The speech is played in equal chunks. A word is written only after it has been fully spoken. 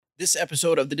This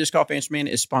episode of the Disc Golf Answer Man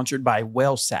is sponsored by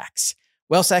Whale Sacs.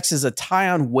 Whale Sacs is a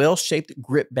tie-on whale-shaped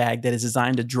grip bag that is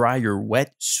designed to dry your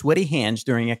wet, sweaty hands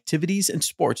during activities and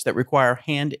sports that require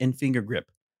hand and finger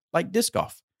grip, like disc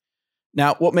golf.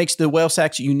 Now, what makes the Whale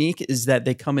Sacs unique is that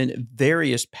they come in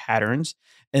various patterns,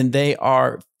 and they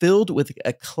are filled with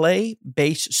a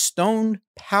clay-based stone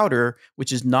powder,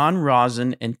 which is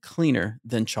non-rosin and cleaner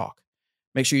than chalk.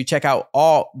 Make sure you check out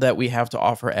all that we have to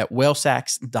offer at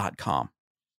whalesacs.com.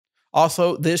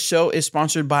 Also, this show is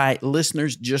sponsored by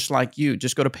listeners just like you.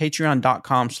 Just go to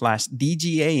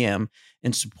patreon.com/DGAM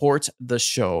and support the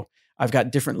show. I've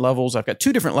got different levels. I've got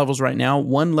 2 different levels right now.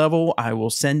 One level, I will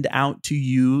send out to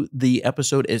you the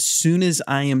episode as soon as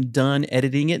I am done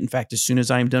editing it. In fact, as soon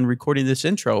as I am done recording this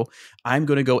intro, I'm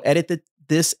going to go edit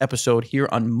this episode here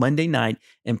on Monday night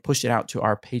and push it out to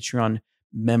our Patreon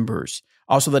members.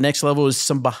 Also, the next level is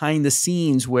some behind the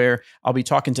scenes where I'll be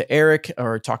talking to Eric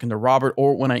or talking to Robert,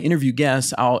 or when I interview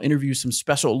guests, I'll interview some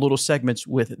special little segments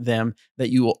with them that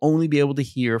you will only be able to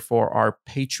hear for our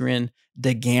Patreon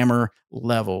DeGammer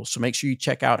level. So make sure you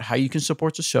check out how you can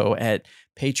support the show at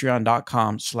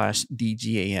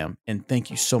patreon.com/DGAM. And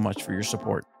thank you so much for your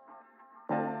support.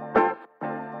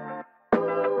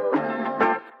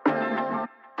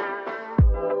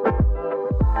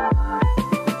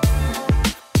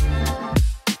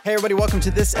 Hey everybody, welcome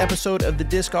to this episode of the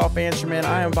Disc Golf Answer Man.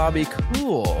 I am Bobby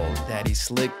Cool Daddy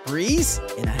Slick Breeze,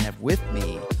 and I have with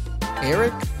me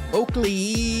Eric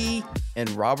Oakley and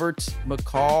Robert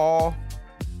McCall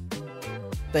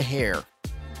the Hair.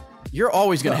 You're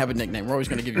always going to have a nickname. We're always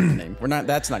going to give you a name.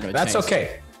 That's not going to change. That's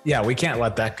okay. Yeah, we can't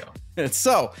let that go.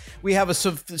 So we have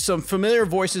some familiar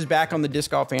voices back on the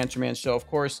Disc Golf Answer Man show. Of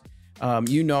course,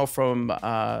 you know from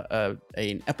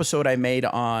an episode I made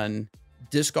on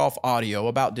disc golf audio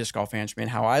about Disc Golf Answer Man,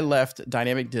 how I left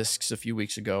Dynamic Discs a few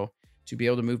weeks ago to be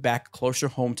able to move back closer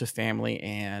home to family.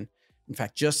 And in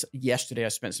fact, just yesterday, I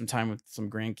spent some time with some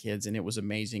grandkids, and it was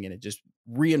amazing. And it just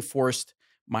reinforced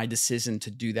my decision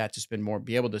to do that,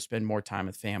 be able to spend more time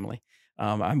with family.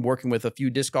 I'm working with a few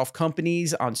disc golf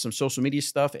companies on some social media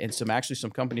stuff and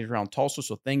some companies around Tulsa.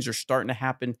 So things are starting to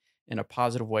happen in a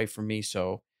positive way for me.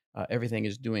 So everything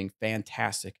is doing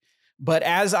fantastic. But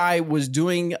as I was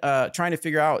trying to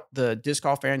figure out the Disc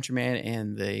Golf Answer Man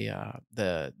and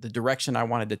the direction I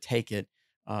wanted to take it,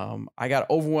 I got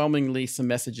overwhelmingly some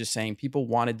messages saying people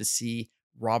wanted to see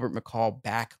Robert McCall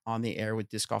back on the air with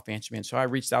Disc Golf Answer Man. So I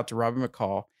reached out to Robert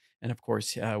McCall, and of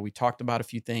course, we talked about a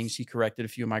few things. He corrected a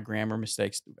few of my grammar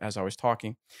mistakes as I was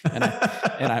talking, and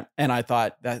I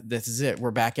thought that this is it. We're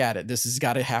back at it. This has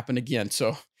got to happen again.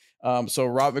 So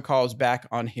Rob McCall is back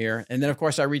on here. And then, of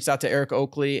course, I reached out to Eric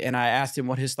Oakley and I asked him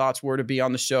what his thoughts were to be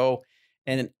on the show.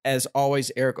 And as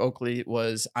always, Eric Oakley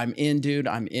was, I'm in, dude.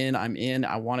 I'm in.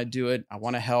 I want to do it. I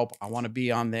want to help. I want to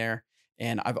be on there.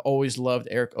 And I've always loved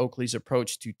Eric Oakley's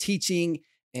approach to teaching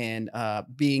and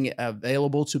being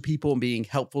available to people and being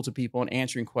helpful to people and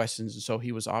answering questions. And so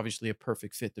he was obviously a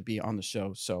perfect fit to be on the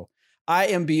show. So I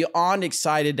am beyond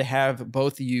excited to have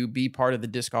both of you be part of the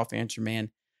Disc Golf Answer Man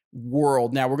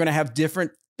world. Now we're going to have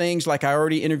different things. Like I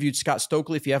already interviewed Scott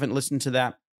Stokely. If you haven't listened to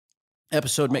that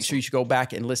episode, Make sure you should go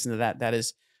back and listen to that. That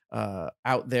is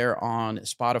out there on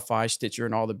Spotify, Stitcher,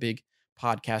 and all the big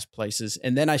podcast places.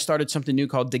 And then I started something new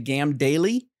called DeGam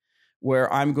Daily,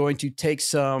 where I'm going to take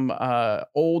some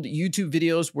old YouTube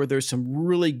videos where there's some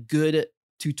really good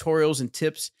tutorials and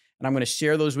tips, and I'm going to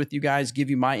share those with you guys, give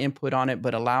you my input on it,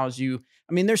 but allows you,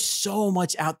 there's so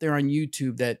much out there on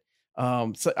YouTube that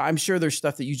so I'm sure there's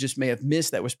stuff that you just may have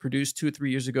missed that was produced 2 or 3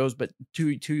 years ago, but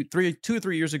 2 or 3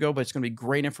 years ago, but it's going to be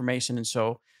great information. And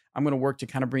so I'm going to work to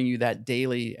kind of bring you that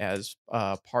daily as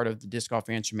part of the Disc Golf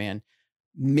Answer Man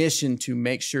mission to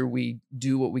make sure we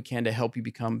do what we can to help you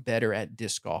become better at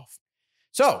disc golf.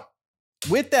 So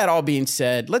with that all being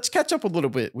said, let's catch up a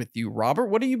little bit with you, Robert.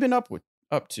 What have you been up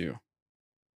to?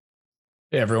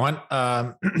 Hey, everyone.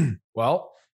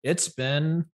 Well,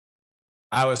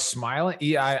 I was smiling.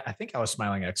 Yeah, I think I was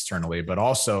smiling externally, but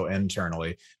also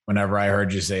internally whenever I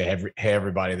heard you say, hey,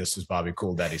 everybody, this is Bobby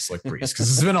Cool Daddy Slick Breeze,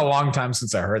 because it's been a long time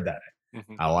since I heard that.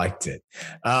 I liked it.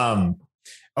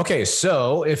 Okay,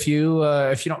 so if you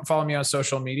don't follow me on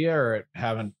social media or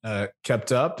haven't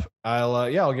kept up,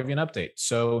 I'll give you an update.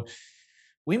 So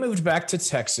we moved back to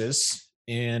Texas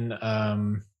in I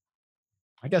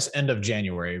guess end of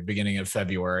January, beginning of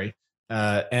February.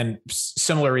 And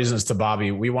similar reasons to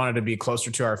Bobby, we wanted to be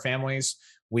closer to our families.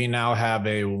 We now have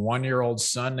a 1-year-old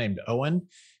son named Owen,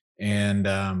 and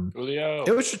Julio.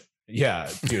 It was, yeah,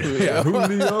 dude, yeah,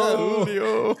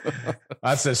 Julio.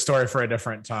 That's a story for a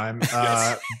different time.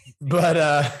 Yes.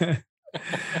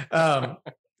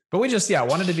 But we just,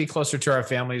 wanted to be closer to our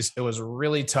families. It was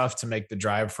really tough to make the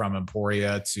drive from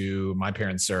Emporia to my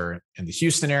parents are in the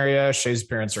Houston area. Shay's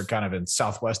parents are kind of in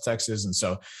Southwest Texas. And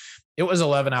so it was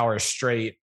 11 hours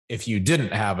straight if you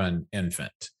didn't have an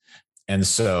infant. And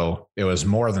so it was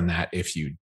more than that if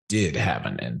you did have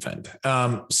an infant.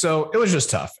 So it was just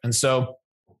tough. And so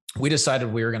we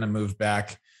decided we were going to move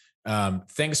back.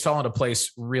 Things fell into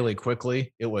place really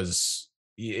quickly. It was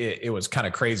kind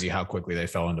of crazy how quickly they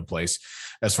fell into place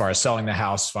as far as selling the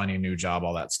house, finding a new job,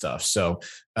 all that stuff. So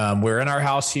we're in our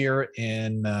house here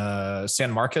in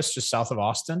San Marcos, just south of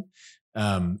Austin.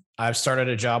 I've started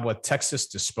a job with Texas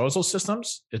Disposal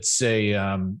Systems. It's a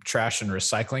trash and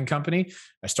recycling company.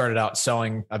 I started out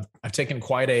selling. I've taken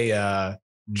quite a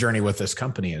journey with this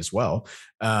company as well.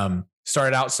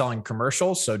 Started out selling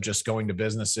commercials, so just going to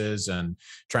businesses and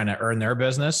trying to earn their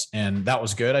business, and that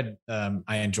was good.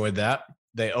 I enjoyed that.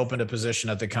 They opened a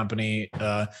position at the company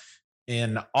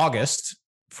in August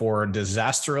for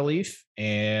disaster relief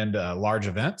and large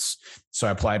events. So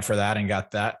I applied for that and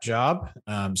got that job.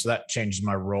 So that changed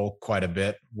my role quite a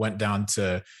bit. Went down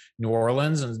to New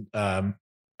Orleans and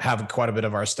have quite a bit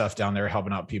of our stuff down there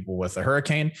helping out people with the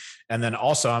hurricane. And then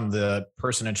also I'm the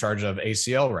person in charge of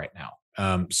ACL right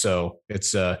now. So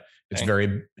it's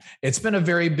been a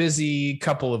very busy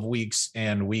couple of weeks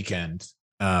and weekend.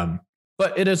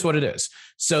 But it is what it is.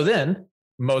 So then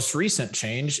most recent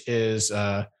change is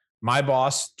my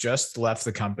boss just left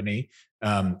the company.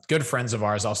 Good friends of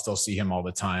ours. I'll still see him all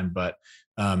the time, but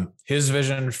his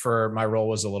vision for my role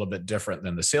was a little bit different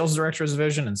than the sales director's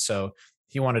vision. And so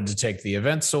he wanted to take the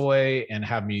events away and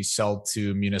have me sell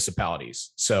to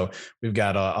municipalities. So we've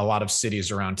got a lot of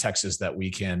cities around Texas that we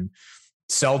can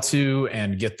sell to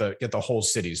and get the whole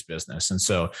city's business. And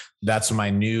so that's my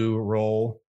new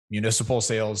role, municipal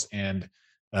sales and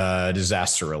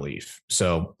disaster relief.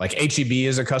 So like HEB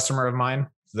is a customer of mine.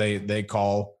 They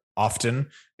call often.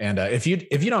 And if you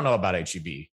don't know about HEB,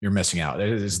 you're missing out.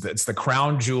 It's the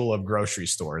crown jewel of grocery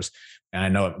stores. And I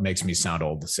know it makes me sound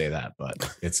old to say that,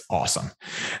 but it's awesome.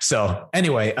 So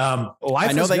anyway,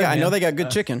 I know they got good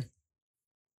chicken.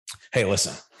 Hey,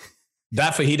 listen,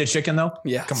 that fajita chicken though.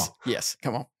 Yeah. Come on. Yes.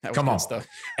 Come on. Come on. Stuff.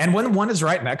 And when one is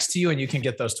right next to you and you can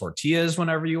get those tortillas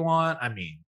whenever you want, I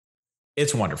mean,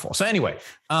 it's wonderful. So anyway,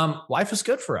 life is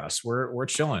good for us. We're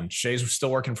chilling. Shay's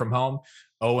still working from home.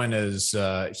 Owen is,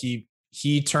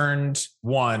 he turned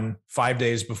 1 5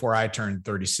 days before I turned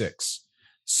 36.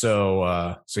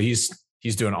 So he's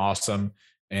doing awesome.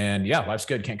 And yeah, life's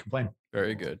good. Can't complain.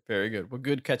 Very good. Very good. Well,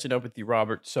 good catching up with you,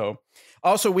 Robert. So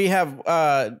also we have,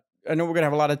 I know we're going to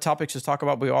have a lot of topics to talk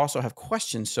about, but we also have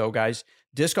questions. So guys,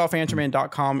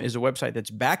 discgolfanswerman.com is a website that's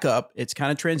back up. It's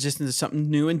kind of transitioned to something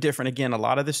new and different. Again, a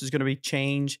lot of this is going to be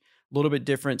changed, a little bit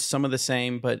different, some of the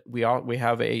same, but we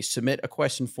have a submit a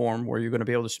question form where you're going to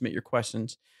be able to submit your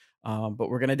questions. But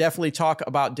we're going to definitely talk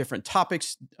about different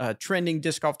topics, trending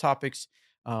disc golf topics.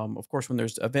 Of course, when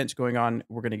there's events going on,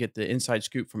 we're going to get the inside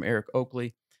scoop from Eric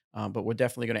Oakley. But we're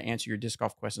definitely going to answer your disc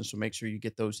golf questions. So make sure you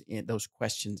get those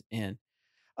questions in.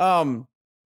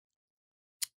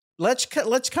 Let's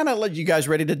kind of let you guys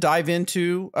ready to dive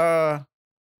into the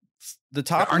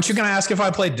topic. Aren't you going to ask if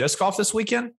I played disc golf this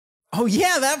weekend? Oh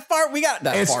yeah, that part we got.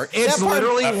 It's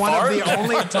literally one of the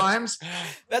only times.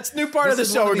 That's new part of the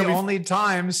show. One of the only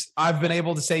times I've been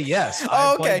able to say yes.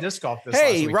 I played disc golf this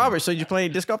Hey, Robert, so you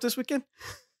played disc golf this weekend?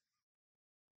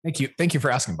 Thank you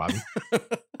for asking, Bobby.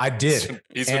 I did.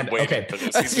 He's been waiting for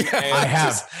this. I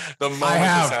have. The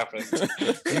moment this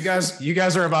happened. You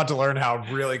guys are about to learn how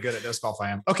really good at disc golf I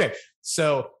am. Okay,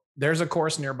 so there's a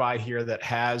course nearby here that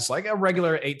has like a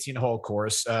regular 18-hole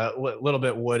course, a little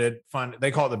bit wooded, fun.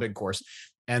 They call it the big course.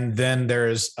 And then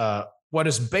there's what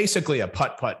is basically a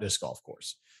putt-putt disc golf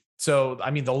course. So,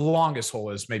 I mean, the longest hole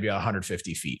is maybe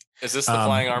 150 feet. Is this the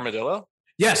Flying Armadillo?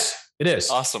 Yes, it is.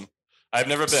 Awesome. I've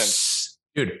never been.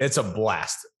 Dude, it's a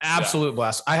blast. Absolute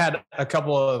blast. I had a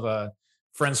couple of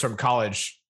friends from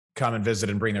college come and visit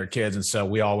and bring their kids. And so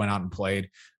we all went out and played.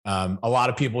 A lot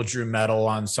of people drew medal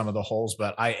on some of the holes,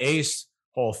 but I aced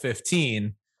hole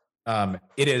 15.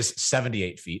 It is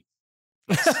 78 feet.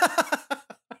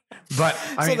 But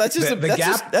I mean, that's just the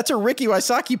gap. That's a Ricky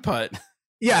Wysocki putt.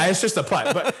 Yeah, it's just a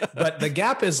putt. But the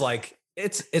gap is like,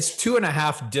 it's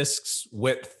 2.5 discs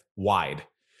width wide.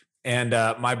 And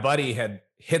my buddy had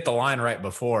hit the line right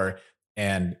before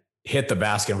and hit the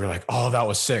basket. And we're like, oh, that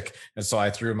was sick. And so I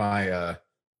threw my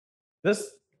this.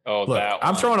 Oh, look, that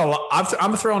one.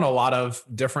 I'm throwing a lot of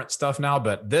different stuff now,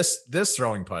 but this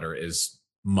throwing putter is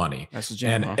money. That's a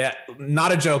jam, and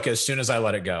not a joke. As soon as I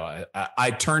let it go, I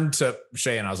turned to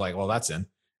Shay and I was like, well, that's in.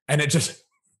 And it just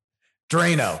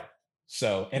Drano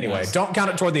So anyway, don't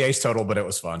count it toward the ace total, but it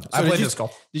was fun. I played disc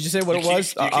golf. Did you say what it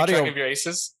was? Do you keep track of your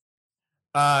aces?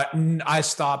 I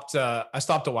stopped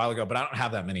a while ago, but I don't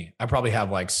have that many. I probably have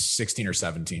like 16 or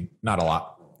 17. Not a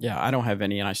lot. Yeah, I don't have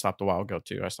any, and I stopped a while ago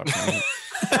too. I stopped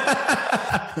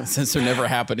since they're never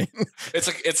happening.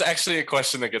 It's actually a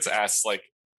question that gets asked like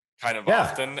kind of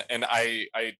often, and I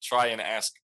try and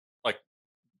ask like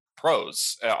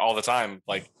pros all the time.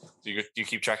 Like, do you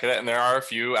keep track of that? And there are a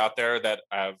few out there that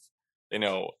they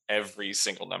know every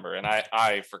single number, and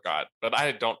I forgot, but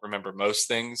I don't remember most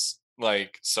things.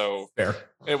 Like, so fair.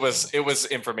 It was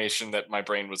information that my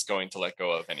brain was going to let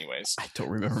go of anyways. I don't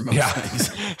remember most things.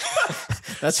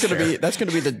 That's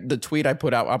gonna be the tweet I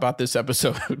put out about this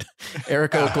episode.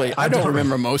 Eric Oakley, I don't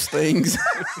remember most things.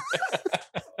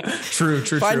 True.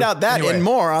 Find out that and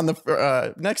more on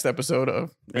the next episode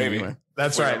of maybe. Anyway.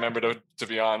 That's right. Remember to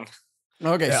be on.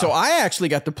 Okay, so I actually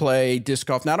got to play disc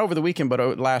golf, not over the weekend,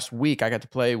 but last week. I got to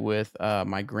play with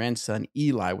my grandson,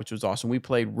 Eli, which was awesome. We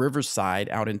played Riverside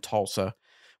out in Tulsa,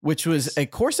 which was a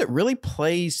course that really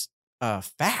plays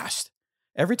fast.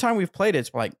 Every time we've played it,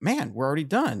 it's like, man, we're already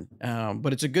done.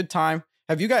 But it's a good time.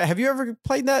 Have you ever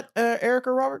played that, Eric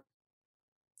or Robert?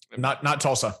 Not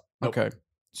Tulsa. Nope. Okay,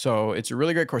 so it's a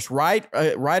really great course, right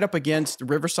up against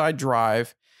Riverside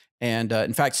Drive. And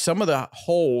in fact, some of the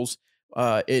holes,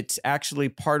 it's actually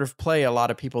part of play. A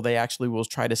lot of people, they actually will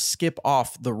try to skip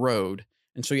off the road.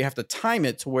 And so you have to time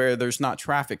it to where there's not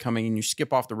traffic coming and you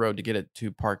skip off the road to get it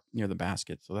to park near the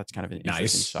basket. So that's kind of an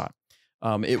interesting shot.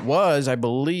 It was, I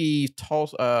believe,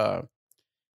 Tulsa.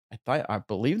 I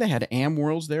believe they had Am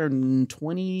Worlds there in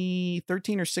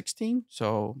 2013 or 16.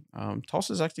 So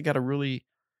Tulsa's actually got a really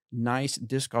nice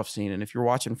disc golf scene. And if you're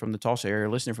watching from the Tulsa area,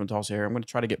 listening from the Tulsa area, I'm going to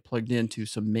try to get plugged into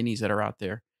some minis that are out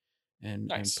there and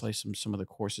play some of the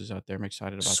courses out there. I'm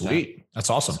excited about that. Sweet. That's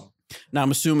awesome. Now,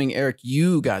 I'm assuming, Eric,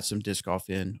 you got some disc golf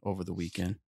in over the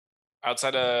weekend.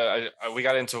 Outside we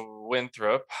got into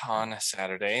Winthrop on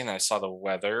Saturday, and I saw the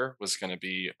weather was going to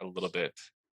be a little bit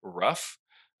rough.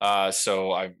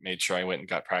 So I made sure I went and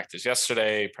got practice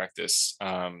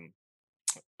on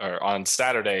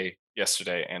Saturday,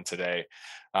 yesterday, and today,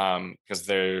 because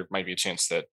there might be a chance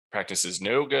that practice is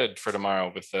no good for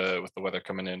tomorrow with the weather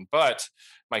coming in. But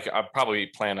Mike, I probably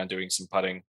plan on doing some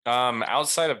putting.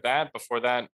 Outside of that, before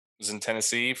that, I was in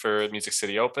Tennessee for Music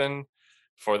City Open.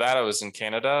 Before that, I was in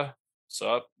Canada.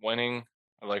 So winning.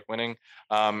 I like winning.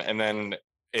 And then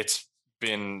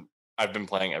I've been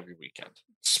playing every weekend.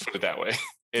 Just put it that way.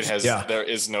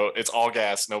 It's all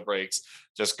gas, no breaks,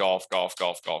 just golf.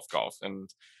 And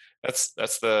that's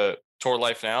the tour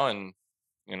life now. And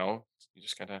you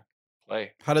just gotta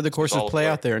play. How did the courses play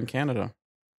out there in Canada?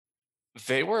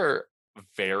 They were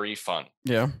very fun.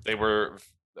 Yeah. They were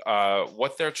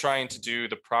what they're trying to do.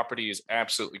 The property is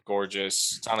absolutely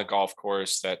gorgeous. It's on a golf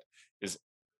course that is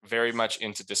very much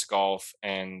into disc golf,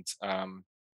 and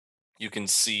you can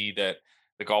see that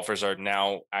the golfers are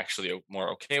now actually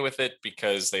more okay with it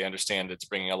because they understand it's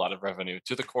bringing a lot of revenue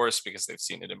to the course because they've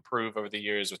seen it improve over the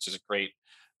years, which is a great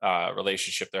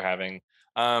relationship they're having.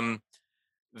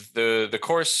 The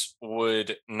course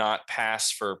would not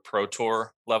pass for Pro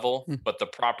Tour level, but the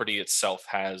property itself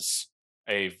has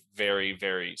a very,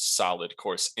 very solid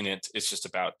course in it. It's just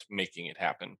about making it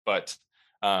happen. But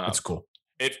that's cool.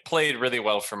 It played really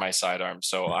well for my sidearm,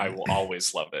 so I will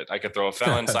always love it. I could throw a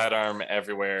Felon sidearm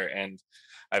everywhere, and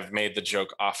I've made the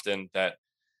joke often that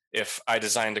if I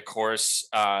designed a course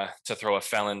to throw a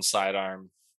Felon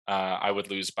sidearm, I would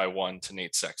lose by 1 to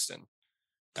Nate Sexton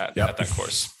at that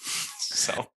course.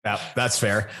 So that's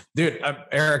fair, dude.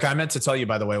 Eric, I meant to tell you,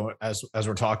 by the way, as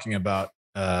we're talking about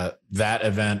that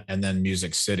event and then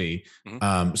Music City.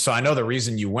 So I know the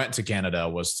reason you went to Canada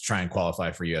was to try and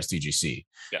qualify for USDGC.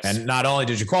 Yes. And not only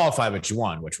did you qualify, but you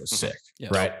won, which was sick,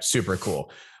 right? Super cool.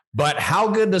 But how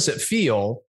good does it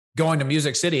feel going to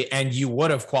Music City and you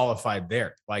would have qualified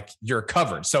there? Like, you're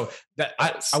covered. So that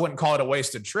I wouldn't call it a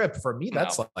wasted trip. For me,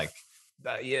 that's like,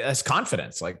 that's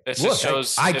confidence. Like, it look,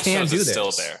 shows, I can do this. It's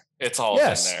still there. It's all been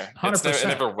there. 100%. It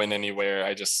never went anywhere.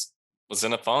 I just was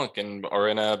in a funk or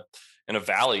in a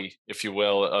valley, if you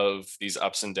will, of these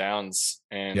ups and downs.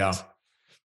 And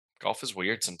golf is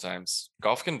weird sometimes.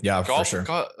 Golf can, for sure.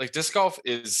 Like disc golf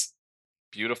is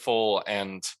beautiful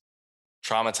and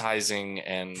traumatizing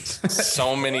and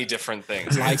so many different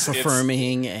things. Life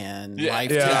affirming and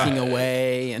life taking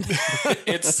away. And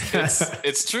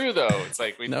it's true though. It's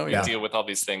like we deal with all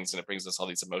these things and it brings us all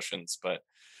these emotions. But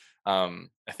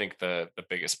I think the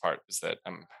biggest part is that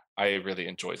I really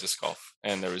enjoy disc golf.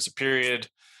 And there was a period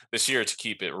this year, to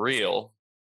keep it real,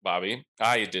 Bobby,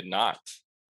 I did not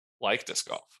like disc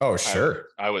golf. Oh, sure.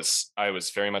 I was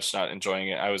very much not enjoying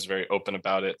it. I was very open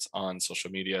about it on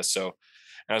social media. So,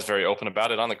 and I was very open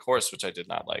about it on the course, which I did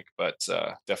not like, but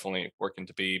definitely working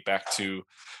to be back to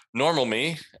normal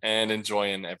me and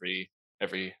enjoying every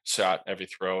shot, every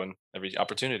throw, and every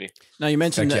opportunity. Now you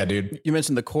mentioned Heck that yeah, dude. you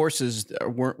mentioned the courses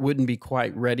wouldn't be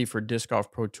quite ready for disc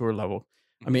golf pro tour level.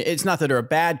 I mean, it's not that they're a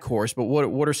bad course, but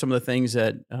what are some of the things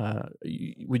that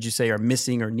would you say are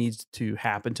missing or needs to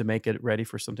happen to make it ready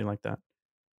for something like that?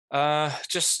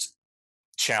 Just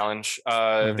challenge.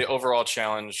 The overall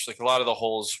challenge, like a lot of the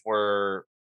holes were,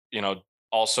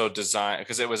 also designed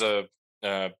because it was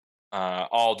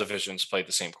all divisions played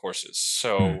the same courses,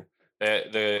 so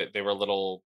they were a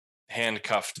little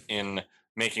handcuffed in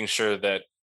making sure that,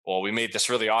 well, we made this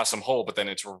really awesome hole, but then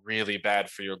it's really bad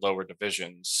for your lower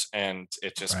divisions, and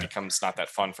it just becomes not that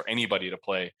fun for anybody to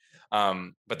play.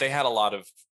 But they had a lot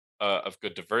of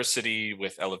good diversity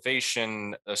with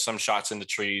elevation, some shots in the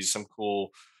trees, some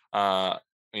cool,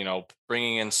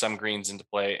 bringing in some greens into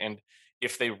play. And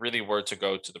if they really were to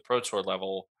go to the pro tour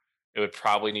level, it would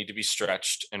probably need to be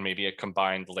stretched and maybe a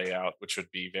combined layout, which would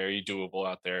be very doable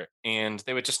out there. And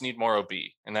they would just need more OB.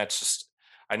 And that's just,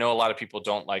 I know a lot of people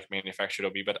don't like manufactured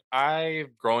OB, but I'm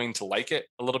growing to like it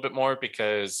a little bit more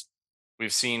because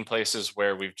we've seen places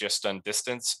where we've just done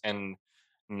distance and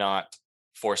not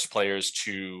forced players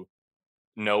to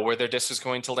know where their disc is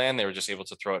going to land. They were just able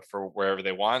to throw it for wherever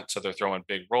they want. So they're throwing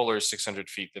big rollers, 600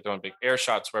 feet. They're throwing big air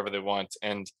shots wherever they want.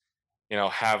 And,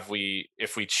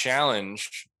 if we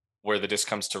challenge where the disc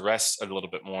comes to rest a little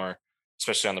bit more,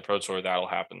 especially on the pro tour, that'll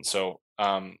happen. So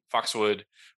Foxwood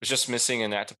was just missing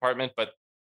in that department, but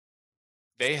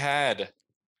they had,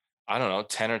 I don't know,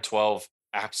 10 or 12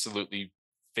 absolutely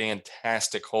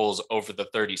fantastic holes over the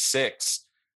 36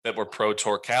 that were pro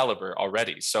tour caliber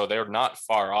already. So they're not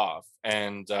far off.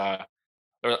 And there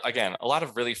are, again, a lot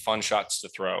of really fun shots to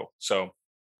throw. So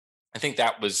I think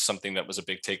that was something that was a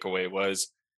big takeaway.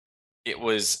 It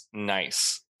was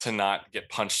nice to not get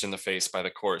punched in the face by the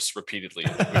course repeatedly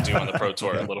like we do on the pro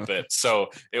tour a little bit.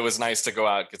 So it was nice to go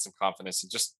out, get some confidence,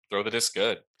 and just throw the disc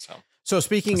good. So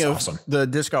speaking of the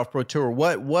disc golf pro tour,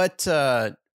 what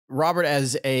Robert,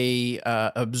 as a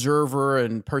observer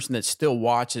and person that still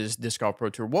watches disc golf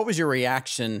pro tour, what was your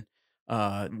reaction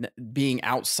being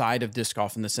outside of disc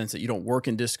golf in the sense that you don't work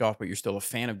in disc golf, but you're still a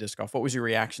fan of disc golf? What was your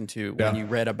reaction to when you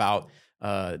read about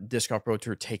disc golf pro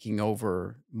tour taking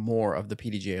over more of the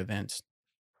PDGA events?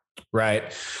 Right.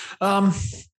 I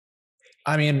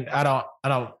mean, I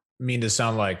don't mean to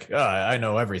sound like I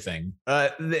know everything.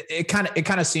 It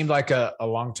kind of seemed like a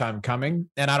long time coming,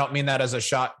 and I don't mean that as a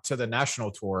shot to the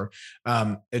national tour.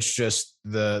 It's just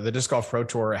the disc golf pro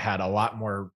tour had a lot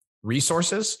more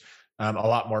resources, a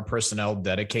lot more personnel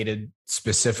dedicated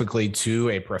specifically to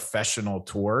a professional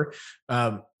tour.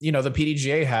 The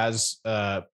PDGA has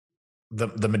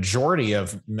the majority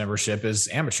of membership is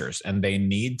amateurs, and they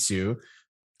need to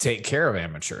take care of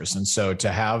amateurs. And so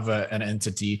to have an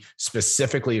entity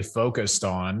specifically focused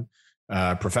on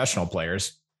professional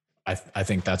players, I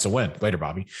think that's a win. Later,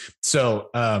 Bobby. So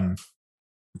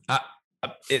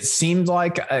it seemed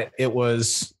like it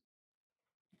was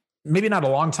maybe not a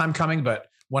long time coming, but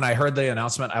when I heard the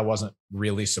announcement, I wasn't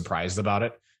really surprised about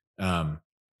it. And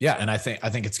I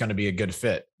think it's going to be a good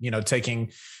fit.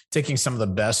 Taking some of the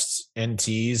best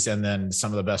NTs and then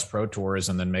some of the best pro tours,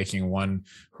 and then making one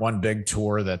big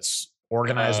tour that's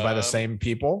organized by the same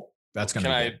people. That's going to.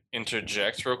 Can I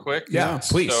interject real quick? Yeah,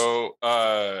 please. So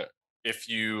if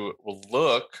you will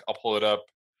look, I'll pull it up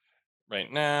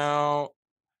right now.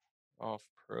 Off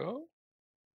Pro.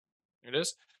 Here it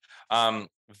is.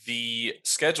 The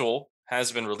schedule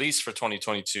has been released for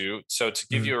 2022. So to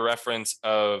give you a reference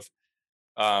of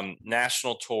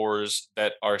national tours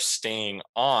that are staying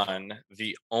on,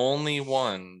 the only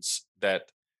ones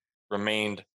that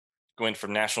remained going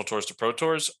from national tours to pro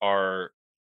tours are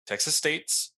Texas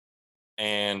State's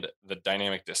and the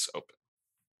Dynamic Disc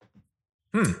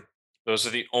Open. Those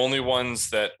are the only ones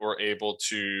that were able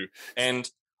to, and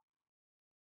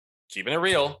keeping it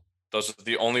real, those are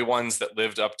the only ones that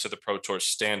lived up to the pro tour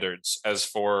standards as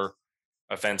for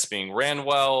events being ran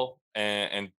well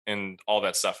and all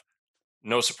that stuff.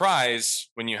 No surprise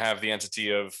when you have the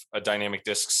entity of a Dynamic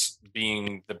Discs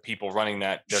being the people running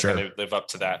that, they're going to live up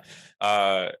to that.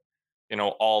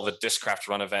 All the Discraft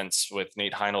run events with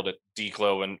Nate Heinold at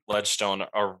Declo and Ledgestone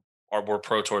were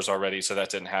pro tours already, so that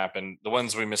didn't happen. The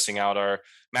ones we're missing out are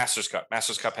Masters Cup.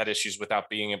 Masters Cup had issues without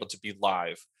being able to be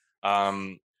live.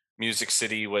 Music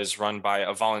City was run by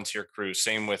a volunteer crew.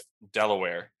 Same with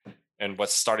Delaware. And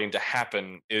what's starting to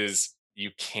happen is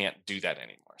you can't do that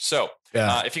anymore. So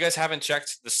if you guys haven't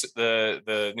checked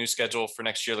the new schedule for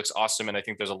next year, looks awesome. And I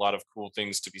think there's a lot of cool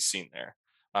things to be seen there.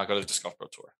 Go to the Disc Golf Pro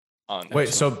Tour. Wait,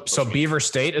 so Beaver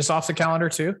State is off the calendar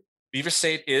too? Beaver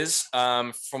State is,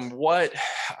 from what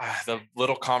the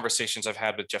little conversations I've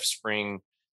had with Jeff Spring,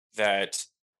 that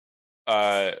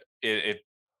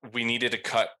we needed to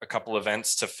cut a couple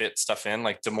events to fit stuff in.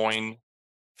 Like Des Moines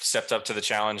stepped up to the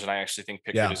challenge, and I actually think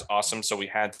Pickard is awesome. So we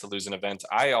had to lose an event.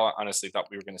 I honestly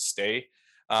thought we were going to stay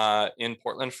in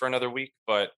Portland for another week,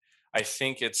 but I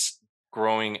think it's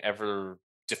growing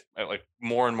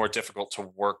more and more difficult to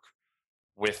work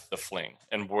with the Fling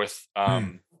and with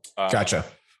gotcha.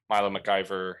 Milo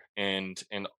McIver and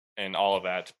all of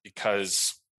that,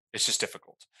 because it's just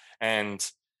difficult. And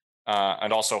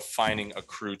also finding a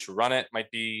crew to run it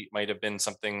might have been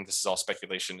something. This is all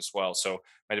speculation as well. So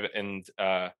might have been,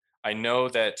 and I know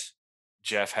that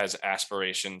Jeff has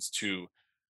aspirations to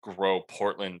grow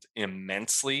Portland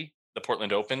immensely, the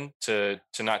Portland Open, to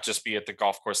not just be at the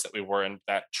golf course that we were in,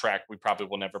 that track we probably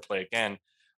will never play again,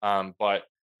 but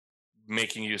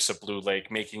making use of Blue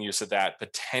Lake, making use of that,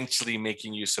 potentially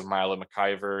making use of Milo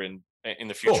McIver in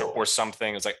the future or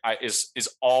something. It's like is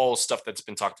all stuff that's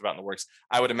been talked about in the works.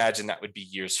 I would imagine that would be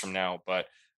years from now, but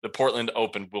the Portland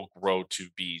Open will grow to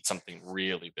be something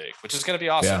really big, which is going to be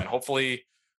awesome. And hopefully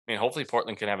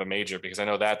Portland can have a major, because I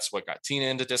know that's what got Tina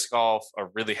into disc golf,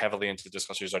 or really heavily into disc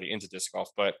golf. She was already into disc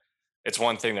golf, but it's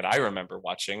one thing that I remember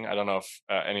watching. I don't know if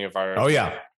any of our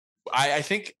I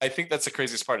think that's the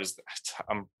craziest part is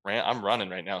I'm running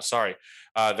right now. Sorry.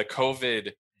 The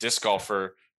COVID disc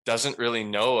golfer doesn't really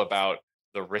know about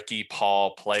the Ricky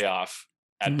Paul playoff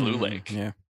at Blue Lake.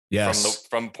 Yeah. Yes.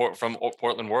 From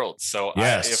Portland World. So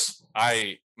yes.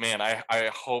 I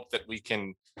hope that we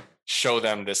can show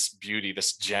them this beauty,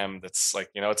 this gem. That's like,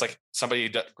 it's like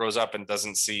somebody grows up and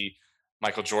doesn't see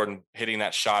Michael Jordan hitting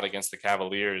that shot against the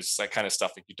Cavaliers, that kind of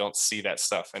stuff. Like, you don't see that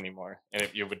stuff anymore. And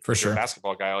if you're a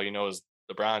basketball guy, all you know is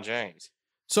LeBron James.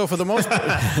 So for the most part,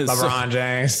 LeBron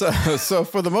James. So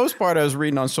for the most part, I was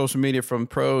reading on social media from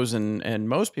pros and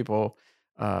most people,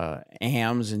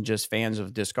 hams and just fans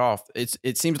of disc golf.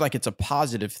 It seems like it's a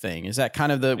positive thing. Is that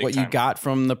kind of what you got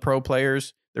from the pro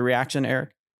players, the reaction,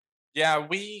 Eric? Yeah,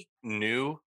 we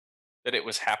knew that it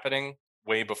was happening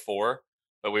way before,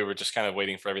 but we were just kind of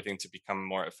waiting for everything to become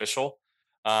more official.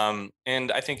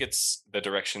 And I think it's the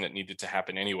direction that needed to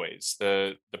happen anyways.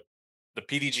 The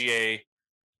PDGA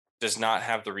does not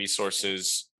have the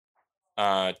resources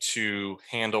to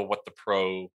handle what the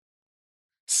pro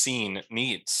scene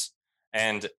needs.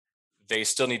 And they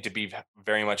still need to be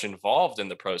very much involved in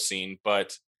the pro scene,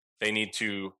 but they need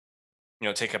to,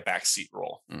 take a backseat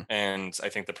role. And I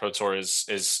think the Pro Tour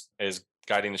is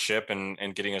guiding the ship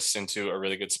and getting us into a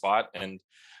really good spot. And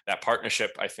that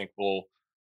partnership, I think,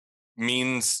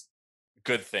 means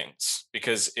good things,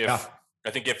 because I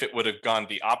think if it would have gone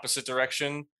the opposite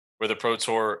direction, where the Pro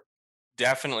Tour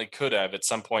definitely could have at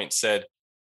some point said,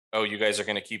 "Oh, you guys are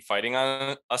going to keep fighting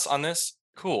on us on this?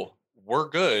 Cool. We're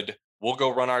good. We'll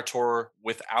go run our tour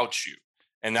without you."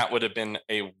 And that would have been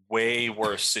a way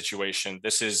worse situation.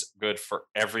 This is good for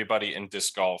everybody in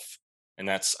disc golf. And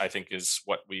that's, I think, is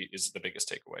the biggest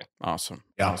takeaway. Awesome.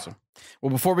 Yeah. Awesome.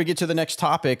 Well, before we get to the next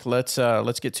topic, let's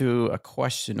get to a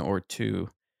question or two.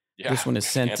 Yeah, this one is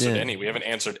sent in. We haven't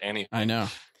answered any. I know.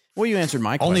 Well, you answered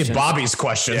my question. Only Bobby's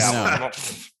questions. Yeah.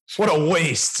 What a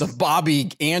waste. The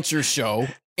Bobby answer show.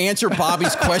 Answer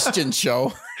Bobby's question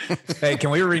show. Hey,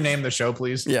 can we rename the show,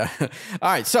 please? Yeah. All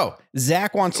right. So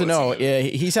Zach wants to know,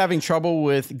 he's having trouble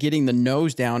with getting the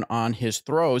nose down on his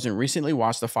throws, and recently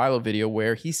watched a Philo video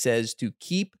where he says to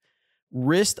keep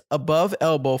wrist above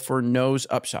elbow for nose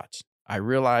upshots. I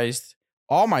realized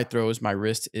all my throws, my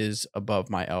wrist is above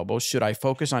my elbow. Should I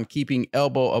focus on keeping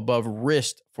elbow above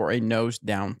wrist for a nose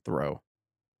down throw?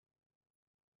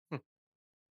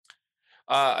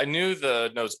 I knew the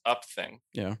nose up thing.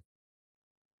 Yeah.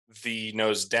 The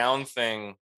nose down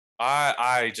thing,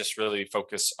 I just really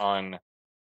focus on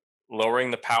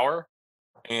lowering the power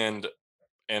and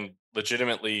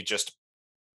legitimately just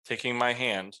taking my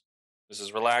hand, this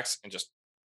is relax, and just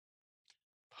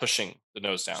pushing the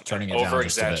nose down, over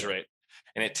exaggerate.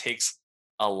 And it takes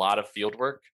a lot of field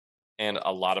work and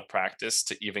a lot of practice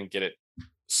to even get it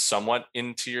somewhat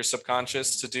into your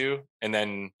subconscious to do, and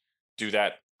then do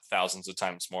that thousands of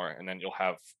times more. And then you'll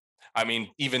have,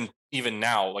 even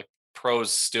now, like,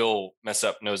 pros still mess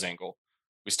up nose angle.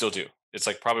 We still do. It's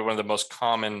like probably one of the most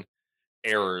common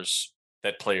errors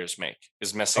that players make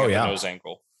is messing up the nose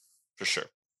angle, for sure.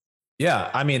 Yeah.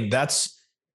 I mean, that's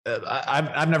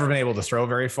I've never been able to throw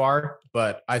very far,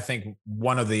 but I think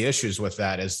one of the issues with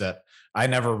that is that I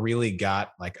never really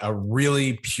got like a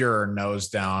really pure nose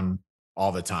down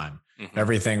all the time. Mm-hmm.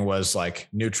 Everything was like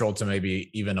neutral to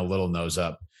maybe even a little nose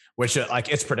up, which like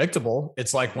it's predictable.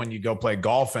 It's like when you go play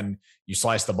golf and you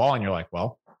slice the ball and you're like,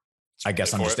 well, I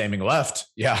guess I'm just aiming left.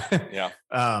 Yeah.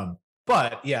 Yeah.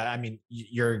 But yeah, I mean,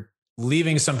 you're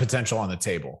leaving some potential on the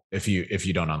table if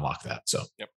you don't unlock that. So,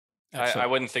 yep. I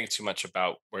wouldn't think too much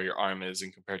about where your arm is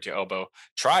and compared to your elbow.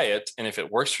 Try it, and if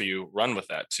it works for you, run with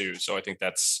that too. So I think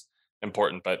that's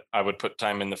important. But I would put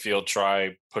time in the field,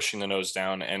 try pushing the nose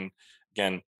down, and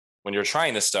again, when you're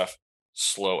trying this stuff,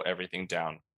 slow everything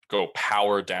down. Go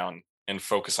power down and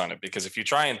focus on it. Because if you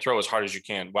try and throw as hard as you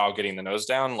can while getting the nose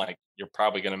down, like you're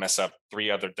probably going to mess up 3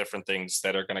 other different things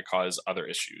that are going to cause other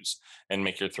issues and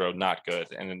make your throw not good.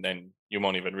 And then you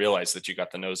won't even realize that you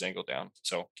got the nose angle down.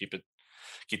 So keep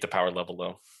the power level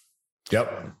low.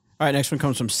 Yep. All right. Next one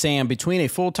comes from Sam. Between a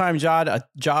full-time job,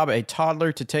 a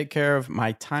toddler to take care of,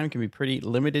 my time can be pretty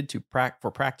limited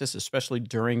for practice, especially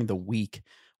during the week.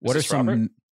 What are some?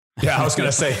 Robert? Yeah, I was going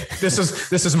to say this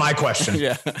is my question.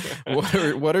 Yeah.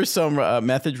 What are some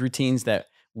methods, routines that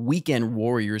weekend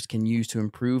warriors can use to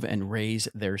improve and raise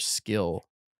their skill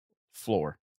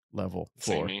level?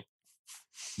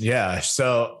 Yeah.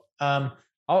 So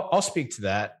I'll speak to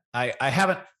that. I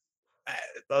haven't.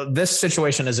 This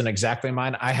situation isn't exactly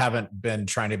mine. I haven't been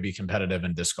trying to be competitive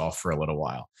in disc golf for a little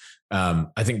while.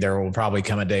 I think there will probably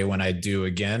come a day when I do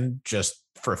again, just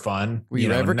for fun. Were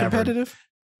you ever competitive?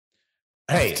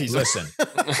 Hey, listen.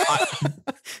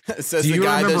 Says the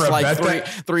guy that's like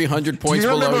 300 points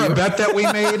below you. Do you remember a bet that we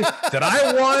made that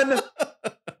I won?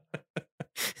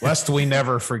 Lest we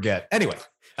never forget. Anyway.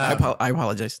 I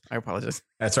apologize.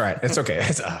 That's all right. It's okay.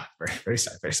 It's very, very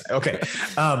sad. Very sad. Okay.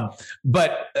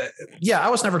 But yeah, I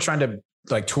was never trying to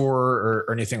like tour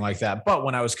or anything like that. But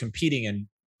when I was competing and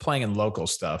playing in local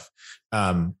stuff,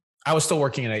 I was still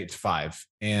working an 8 to 5.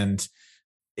 And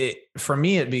for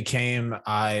me, it became,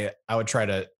 I would try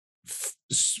to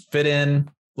fit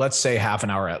in, let's say half an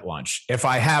hour at lunch. If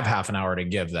I have half an hour to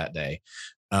give that day,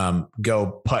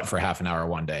 go putt for half an hour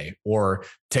one day, or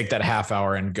take that half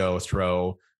hour and go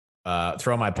throw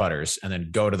my putters and then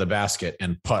go to the basket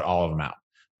and putt all of them out,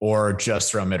 or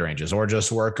just throw mid ranges, or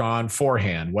just work on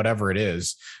forehand, whatever it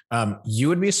is. You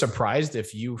would be surprised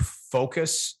if you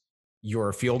focus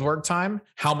your field work time,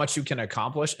 how much you can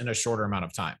accomplish in a shorter amount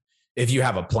of time. If you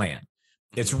have a plan,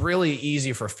 it's really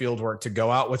easy for field work to go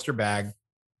out with your bag,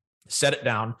 set it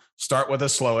down, start with the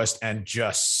slowest and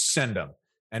just send them.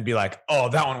 And be like, oh,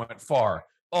 that one went far.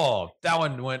 Oh, that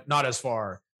one went not as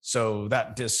far. So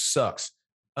that disc sucks.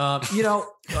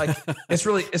 Like it's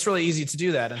really easy to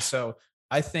do that. And so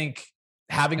I think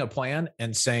having a plan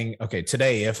and saying, okay,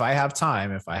 today, if I have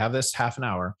time, if I have this half an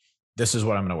hour, this is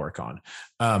what I'm going to work on.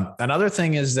 Another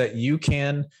thing is that you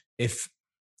can, all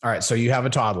right, so you have a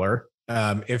toddler.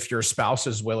 If your spouse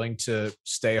is willing to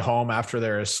stay home after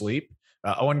they're asleep,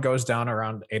 Owen goes down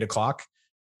around 8:00.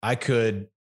 I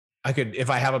could, if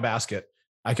I have a basket,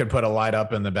 I could put a light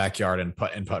up in the backyard and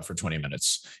putt for 20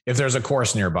 minutes. If there's a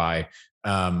course nearby,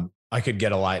 I could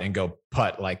get a light and go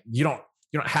putt. Like you don't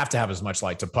have to have as much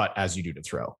light to putt as you do to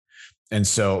throw. And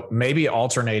so maybe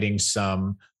alternating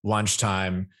some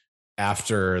lunchtime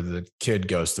after the kid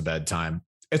goes to bedtime,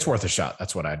 it's worth a shot.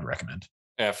 That's what I'd recommend.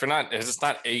 Yeah, if it's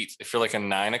not 8, if you're like a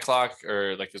 9:00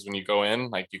 or like is when you go in,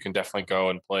 like you can definitely go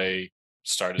and play,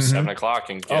 start at 7:00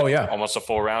 and get almost a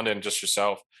full round in just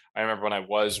yourself. I remember when I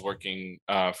was working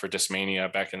for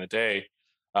Discmania back in the day,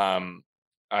 there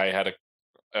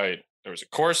was a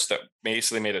course that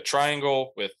basically made a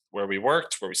triangle with where we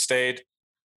worked, where we stayed,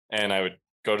 and I would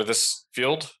go to this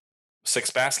field, 6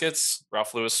 baskets,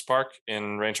 Ralph Lewis Park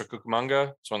in Rancho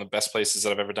Cucamonga. It's one of the best places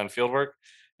that I've ever done field work.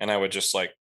 And I would just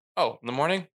like, in the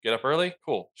morning, get up early,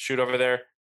 cool, shoot over there,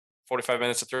 45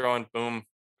 minutes of throwing, boom,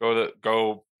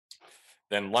 go.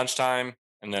 Then lunchtime,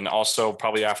 and then also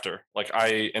probably after,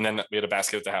 and then we had a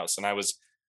basket at the house, and I was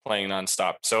playing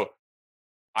nonstop. So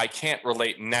I can't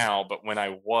relate now, but when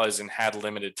I was and had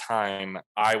limited time,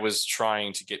 I was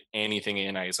trying to get anything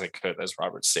in as I could, as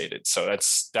Robert stated. So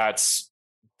that's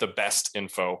the best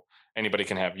info anybody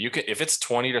can have. If it's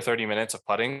 20 to 30 minutes of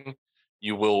putting,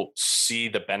 you will see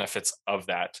the benefits of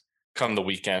that come the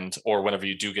weekend, or whenever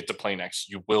you do get to play next.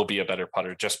 You will be a better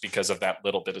putter just because of that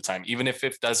little bit of time. Even if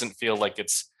it doesn't feel like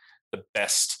it's the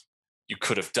best you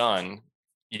could have done,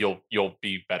 you'll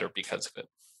be better because of it.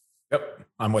 Yep,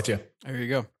 I'm with you. There you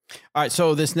go. All right,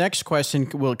 so this next question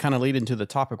will kind of lead into the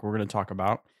topic we're going to talk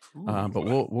about, but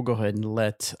we'll go ahead and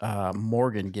let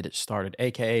Morgan get it started,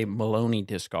 aka Maloney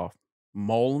Disc Golf.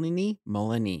 Moloney.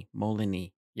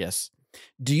 Yes.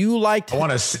 Do you like? I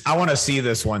want to see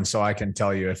this one so I can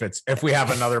tell you if we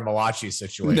have another Malachi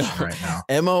situation right now.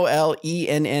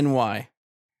 Molenny.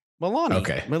 Milani.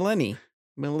 Okay.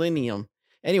 Millennium.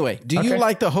 Anyway, do you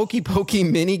like the hokey pokey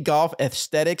mini golf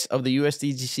aesthetics of the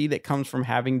USDGC that comes from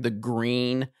having the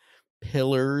green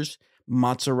pillars,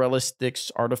 mozzarella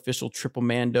sticks, artificial triple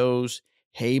mandos,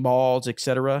 hay balls,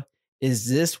 etc.? Is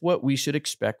this what we should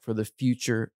expect for the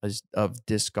future of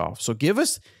disc golf? So give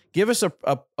us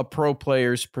a pro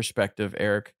player's perspective,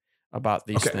 Eric, about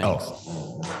these things.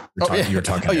 You were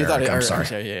talking. You thought I'm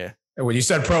sorry. Yeah. When you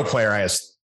said pro player, I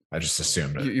just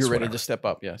assumed you're ready to step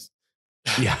up. Yes.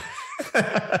 Yeah.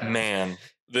 Man,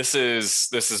 this is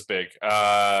big.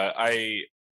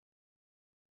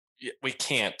 We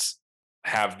can't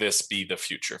have this be the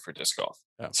future for disc golf.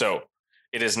 Yeah. So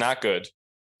it is not good.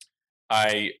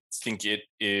 I think it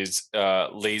is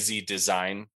lazy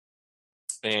design,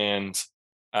 and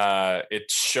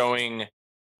it's showing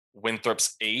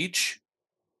Winthrop's age,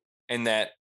 and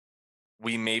that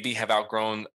we maybe have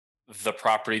outgrown the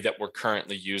property that we're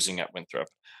currently using at Winthrop.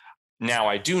 Now,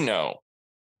 I do know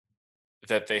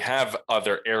that they have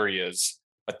other areas,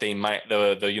 but they might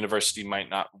the university might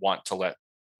not want to let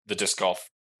the disc golf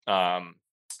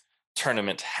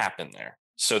tournament happen there.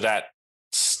 So that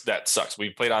sucks.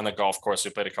 We played on the golf course.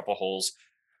 We played a couple holes.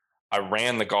 I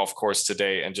ran the golf course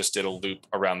today and just did a loop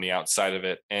around the outside of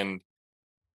it. And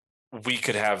we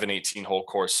could have an 18-hole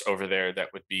course over there that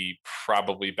would be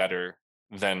probably better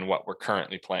than what we're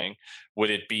currently playing. Would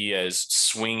it be as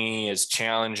swingy, as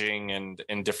challenging,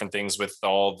 and different things with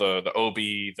all the OB,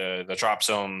 the drop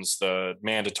zones, the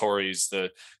mandatories,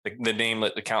 the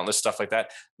namelet, the countless stuff like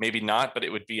that? Maybe not, but it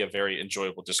would be a very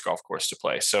enjoyable disc golf course to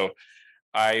play. So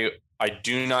I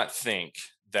do not think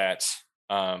that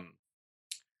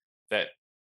that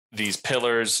these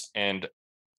pillars and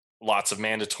lots of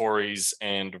mandatories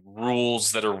and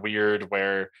rules that are weird,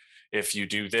 where if you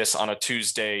do this on a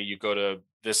Tuesday, you go to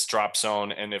this drop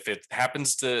zone, and if the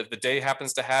day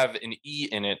happens to have an E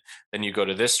in it, then you go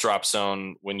to this drop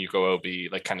zone when you go OB,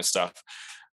 like kind of stuff.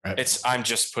 Right. I'm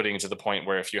just putting to the point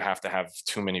where if you have to have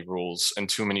too many rules and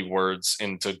too many words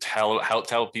and to tell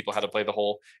people how to play the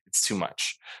hole, it's too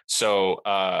much. So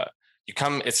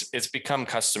it's become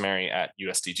customary at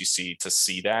USDGC to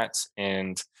see that,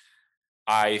 and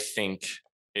I think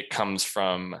it comes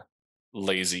from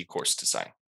lazy course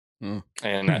design.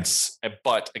 And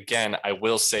but again, I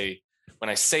will say,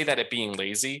 when I say that it being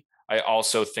lazy, I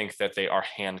also think that they are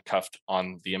handcuffed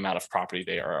on the amount of property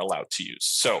they are allowed to use.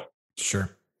 So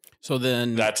sure. So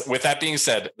then with that being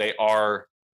said, they are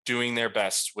doing their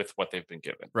best with what they've been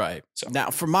given. Right. So now,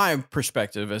 from my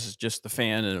perspective as just the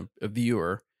fan and a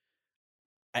viewer,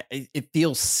 it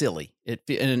feels silly.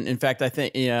 And in fact, I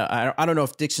think, I don't know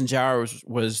if Dixon Jower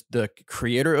was the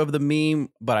creator of the meme,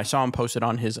 but I saw him posted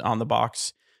on the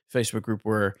box Facebook group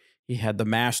where he had the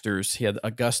Masters, he had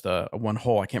Augusta, one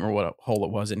hole. I can't remember what hole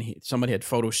it was. And somebody had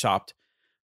photoshopped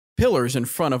pillars in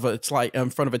front of a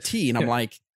tee. And I'm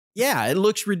like, yeah, it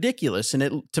looks ridiculous.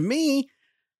 And to me,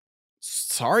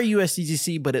 sorry,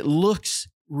 USDGC, but it looks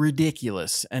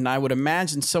ridiculous. And I would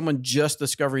imagine someone just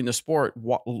discovering the sport,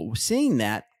 seeing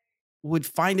that, would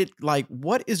find it like,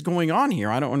 what is going on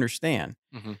here? I don't understand.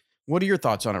 Mm-hmm. What are your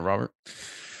thoughts on it, Robert?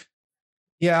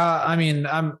 Yeah, I mean,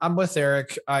 I'm with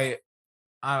Eric.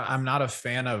 I'm not a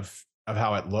fan of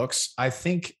how it looks. I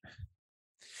think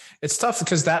it's tough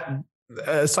because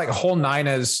it's like hole 9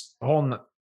 is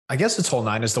I guess it's hole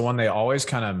 9 is the one they always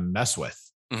kind of mess with.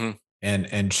 Mm-hmm.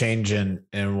 And change in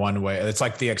one way. It's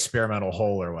like the experimental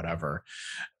hole or whatever.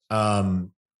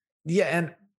 And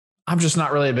I'm just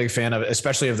not really a big fan of it,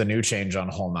 especially of the new change on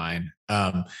hole 9.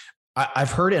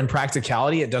 I've heard in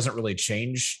practicality, it doesn't really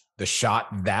change the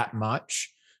shot that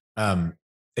much.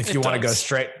 If you want to go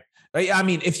straight, I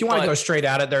mean, if you want to go straight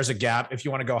at it, there's a gap. If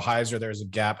you want to go hyzer, there's a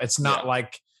gap. It's not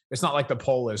like the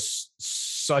pole is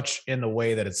such in the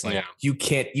way that it's like, you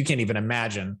can't even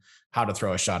imagine how to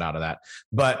throw a shot out of that.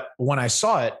 But when I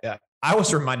saw it, I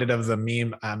was reminded of the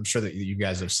meme I'm sure that you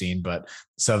guys have seen, but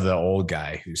it's of the old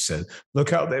guy who said, "Look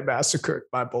how they massacred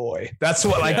my boy." That's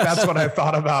what that's what I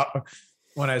thought about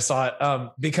when I saw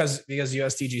it. Because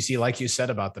USDGC, like you said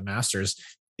about the Masters,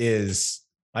 is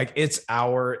like it's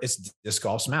disc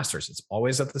golf's Masters. It's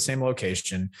always at the same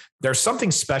location. There's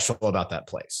something special about that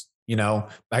place. I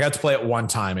got to play it one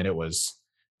time and it was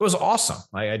awesome.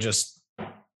 Like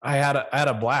I had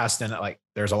a blast, and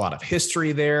there's a lot of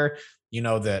history there.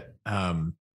 That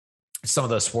some of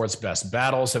the sport's best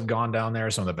battles have gone down there.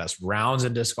 Some of the best rounds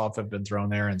in disc golf have been thrown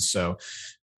there. And so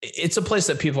it's a place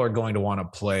that people are going to want to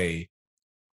play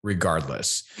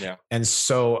regardless. Yeah. And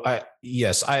so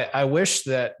I wish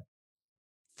that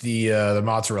the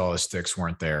mozzarella sticks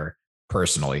weren't there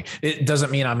personally. It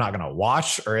doesn't mean I'm not going to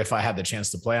watch, or if I had the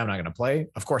chance to play, I'm not going to play.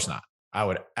 Of course not. I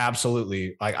would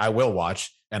absolutely, like, I will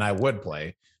watch and I would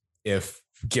play if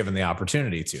given the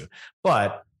opportunity to,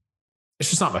 but it's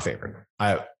just not my favorite.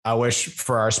 I wish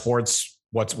for our sports,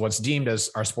 what's deemed as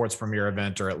our sports premiere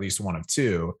event, or at least one of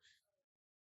two,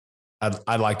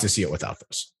 I'd like to see it without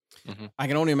those. Mm-hmm. I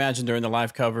can only imagine during the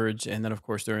live coverage, and then of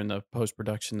course during the post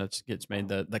production that gets made,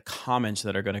 the comments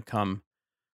that are going to come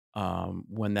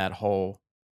when that hole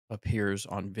appears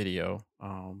on video.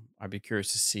 I'd be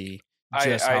curious to see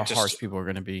how harsh people are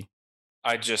going to be.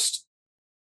 I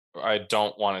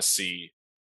don't want to see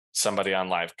somebody on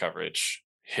live coverage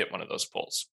hit one of those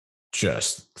poles.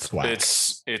 Just thwack.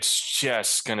 It's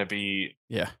just going to be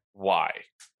why.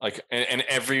 Like, and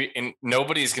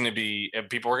nobody's going to be, and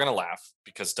people are going to laugh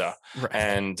because duh. Right.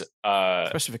 And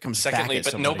especially if it comes secondly, back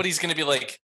at but nobody's going to be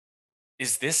like,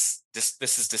 is this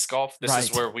is disc golf? This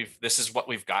is where this is what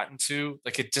we've gotten to.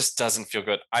 Like, it just doesn't feel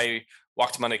good. I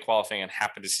walked Monday qualifying and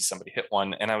happened to see somebody hit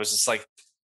one, and I was just like,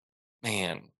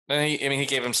 man. He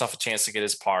gave himself a chance to get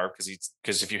his par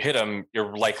because if you hit him,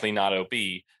 you're likely not OB,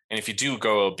 and if you do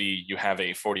go OB, you have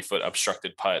a 40-foot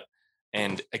obstructed putt.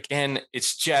 And again,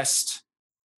 it's just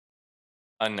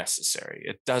unnecessary.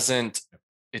 It doesn't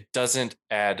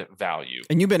add value.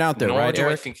 And you've been out there, right,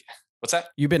 Eric? What's that?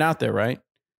 You've been out there, right?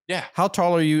 Yeah. How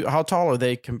tall are you? How tall are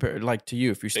they compared, like, to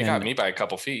you? If you're standing, they got me by a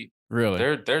couple feet. Really?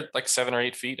 They're like 7 or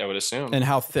 8 feet, I would assume. And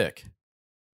how thick?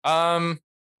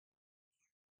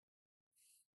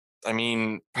 I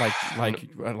mean, like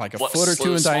a foot or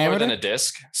two in diameter. Smaller than a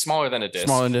disc. Smaller than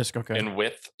a disc. Okay. In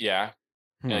width, yeah.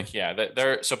 Like, yeah.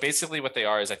 They're so basically what they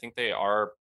are is, I think they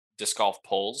are disc golf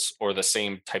poles, or the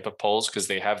same type of poles, because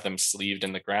they have them sleeved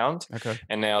in the ground. Okay.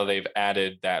 And now they've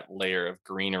added that layer of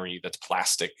greenery, that's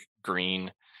plastic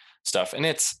green stuff, and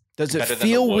does it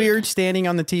feel weird standing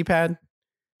on the tee pad?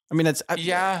 I mean,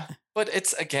 yeah, but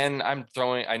it's, again, I'm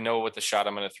throwing. I know what the shot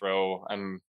I'm going to throw.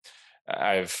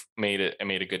 I've made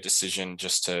a good decision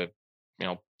just to,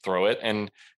 throw it.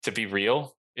 And to be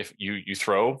real, if you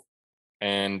throw,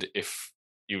 and if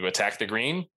you attack the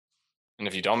green, and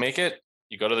if you don't make it,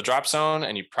 you go to the drop zone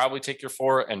and you probably take your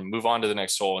 4 and move on to the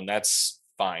next hole, and that's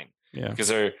fine. Yeah,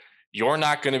 because you're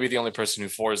not going to be the only person who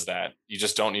 4s that. You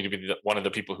just don't need to be one of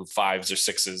the people who 5s or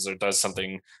 6s or does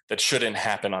something that shouldn't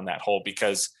happen on that hole,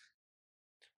 because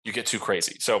you get too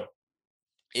crazy. So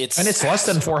it's less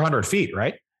than 400 feet,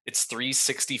 right? It's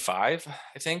 365,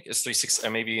 I think. It's 360,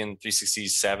 maybe in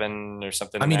 367 or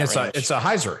something. I mean, it's a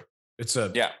hyzer. It's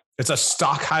a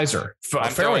stock hyzer.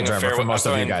 Fairway driver for most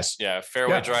of you guys. Yeah,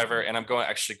 fairway driver, and I'm going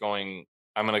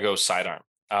to go sidearm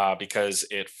because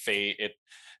it's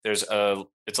a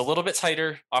little bit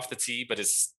tighter off the tee, but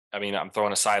I'm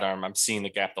throwing a sidearm. I'm seeing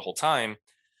the gap the whole time,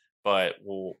 but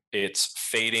it's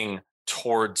fading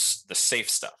towards the safe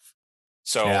stuff.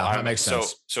 So that makes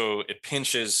sense. So it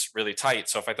pinches really tight.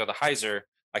 So if I throw the hyzer,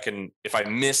 if I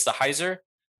miss the hyzer,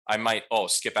 I might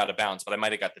skip out of bounds, but I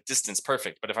might have got the distance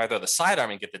perfect. But if I throw the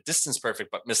sidearm and get the distance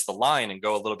perfect, but miss the line and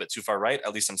go a little bit too far right,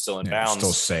 at least I'm still in bounds.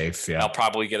 Still safe. Yeah. I'll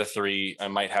probably get a 3. I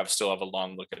might still have a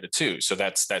long look at a 2. So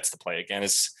that's the play. Again,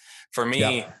 is for me.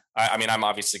 Yeah. I'm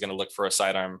obviously going to look for a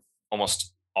sidearm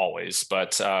almost always,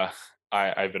 but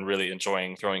I've been really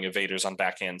enjoying throwing evaders on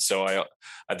backhand. So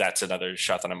that's another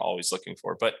shot that I'm always looking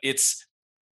for. But it's,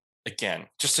 again,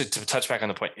 just to touch back on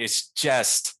the point, it's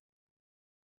just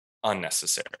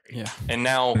unnecessary. Yeah. And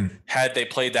now, had they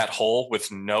played that hole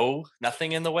with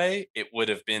nothing in the way, it would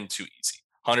have been too easy.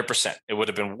 100%. It would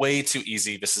have been way too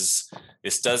easy. This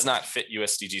does not fit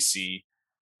USDGC,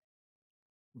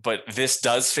 but this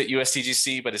does fit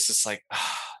USDGC. But it's just like,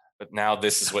 but now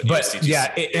this is what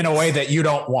USDGC is. In a way that you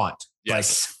don't want.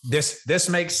 Yes. Like, this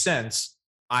makes sense.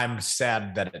 I'm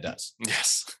sad that it does.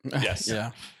 Yes. Yes. Yeah.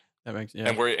 That makes,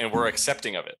 and we're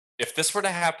accepting of it. If this were to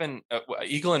happen,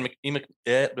 Eagle McMahon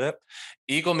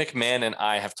and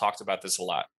I have talked about this a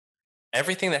lot.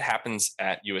 Everything that happens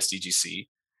at USDGC,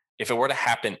 if it were to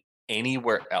happen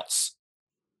anywhere else,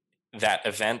 that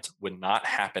event would not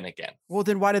happen again. Well,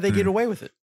 then why did they get away with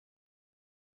it?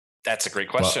 That's a great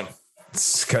question. Well,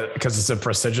 it's because it's a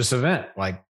prestigious event.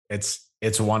 Like, it's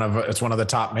one of the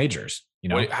top majors.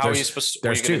 How are you supposed to?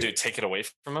 What are you going to do? Take it away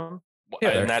from them?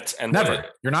 Yeah, never.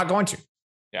 You're not going to.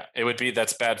 Yeah, it would be.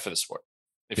 That's bad for the sport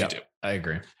if you do. I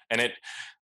agree. And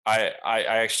I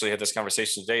actually had this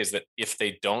conversation today. Is that if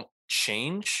they don't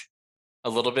change a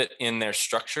little bit in their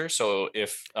structure, so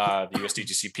if the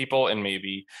USDGC people and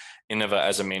maybe Innova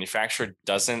as a manufacturer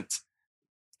doesn't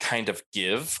kind of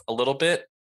give a little bit,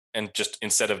 and just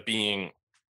instead of being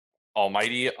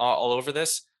almighty all over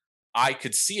this, I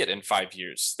could see it in 5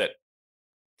 years that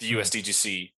the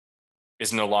USDGC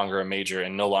is no longer a major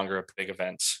and no longer a big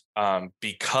event,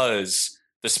 because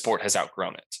the sport has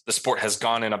outgrown it. The sport has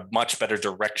gone in a much better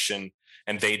direction,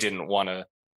 and they didn't want to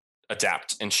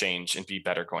adapt and change and be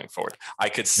better going forward. I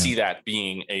could see that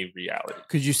being a reality.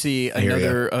 Could you see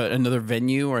another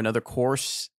venue or another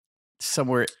course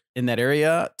somewhere in that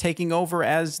area taking over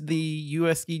as the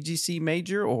USDGC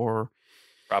major, or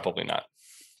probably not?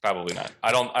 Probably not.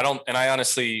 I don't. And I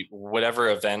honestly, whatever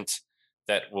event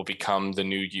that will become the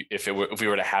new, if we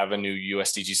were to have a new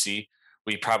USDGC,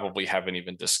 we probably haven't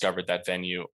even discovered that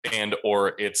venue, and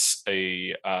or it's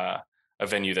a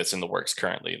venue that's in the works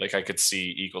currently. Like I could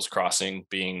see Eagles Crossing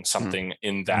being something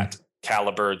in that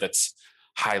caliber that's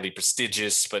highly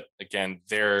prestigious, but again,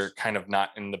 they're kind of not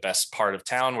in the best part of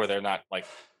town where they're not like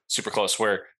super close,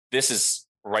 where this is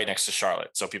right next to Charlotte.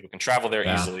 So people can travel there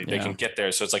easily. They can get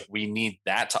there. So it's like, we need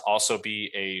that to also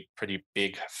be a pretty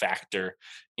big factor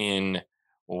in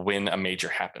when a major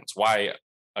happens. Why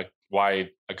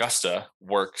Augusta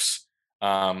works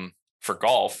for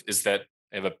golf is that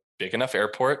they have a big enough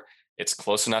airport. It's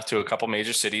close enough to a couple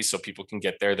major cities so people can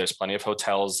get there. There's plenty of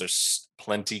hotels. There's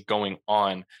plenty going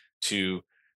on to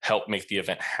help make the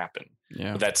event happen.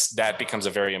 Yeah. That becomes a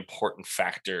very important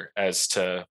factor as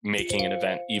to making an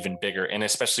event even bigger. And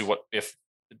especially if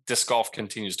disc golf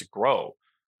continues to grow,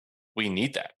 we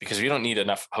need that, because we don't need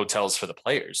enough hotels for the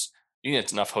players. You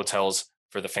need enough hotels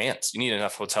for the fans. You need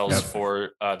enough hotels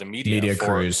for the media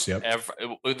crews.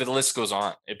 The list goes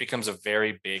on. It becomes a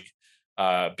very big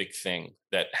thing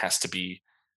that has to be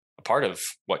a part of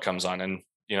what comes on. And,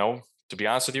 to be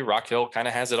honest with you, Rock Hill kind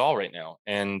of has it all right now.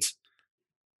 And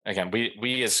again,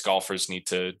 we as golfers need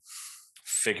to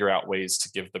figure out ways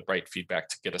to give the right feedback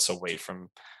to get us away from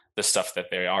the stuff that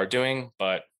they are doing.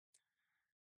 But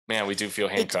man, we do feel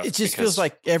handcuffed. It just feels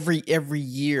like every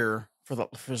year for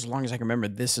as long as I can remember,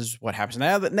 this is what happens.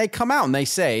 Now that they come out and they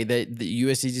say that the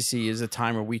USDGC is a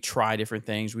time where we try different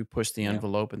things, we push the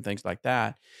envelope and things like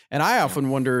that. And I often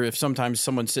wonder if sometimes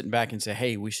someone's sitting back and say,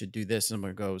 "Hey, we should do this," and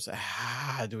someone goes,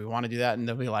 "Do we want to do that?" And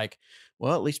they'll be like,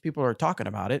 "Well, at least people are talking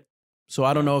about it." So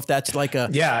I don't know if that's like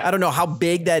I don't know how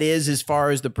big that is as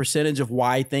far as the percentage of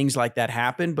why things like that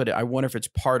happen, but I wonder if it's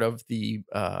part of the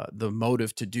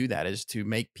motive to do that is to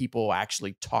make people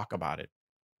actually talk about it.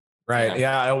 Right.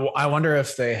 Yeah. I wonder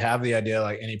if they have the idea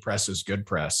like any press is good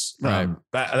press. Right.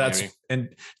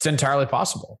 And it's entirely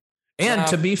possible. And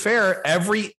to be fair,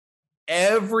 every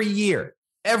year,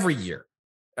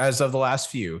 as of the last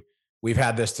few, we've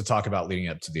had this to talk about leading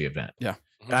up to the event. Yeah.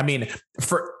 I mean,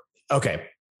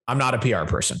 I'm not a PR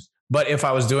person, but if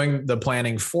I was doing the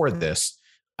planning for this,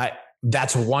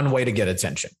 that's one way to get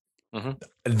attention. Mm-hmm.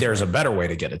 There's a better way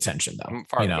to get attention though.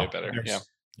 Far better.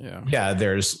 Yeah.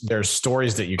 There's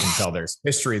stories that you can tell. There's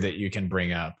history that you can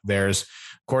bring up. There's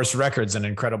course records and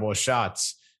incredible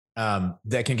shots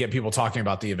that can get people talking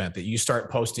about the event that you start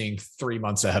posting 3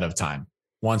 months ahead of time,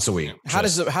 once a week. How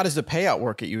does the payout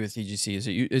work at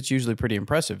USDGC? It's usually pretty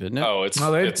impressive, isn't it? Oh, it's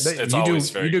always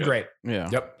very you do good. great. Yeah.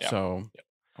 Yep. So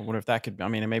I wonder if that could,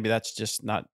 maybe that's just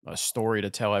not a story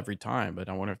to tell every time, but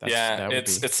I wonder if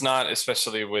that's, it's not,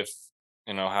 especially with,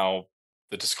 how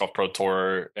the Disc Golf Pro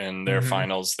Tour and their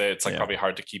finals, it's like probably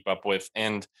hard to keep up with.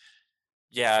 And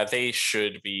they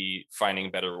should be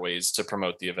finding better ways to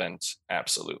promote the event.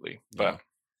 Absolutely. But,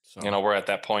 we're at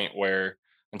that point where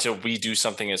until we do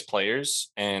something as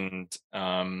players and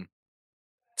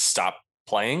stop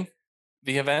playing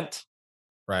the event,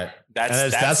 right.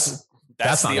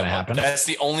 That's not going to happen. That's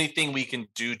the only thing we can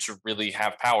do to really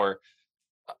have power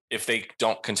if they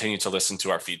don't continue to listen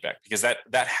to our feedback, because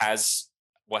that has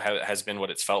been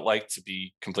what it's felt like, to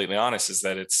be completely honest, is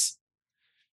that it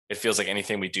feels like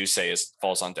anything we do say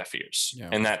falls on deaf ears,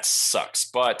 and that sucks.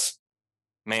 But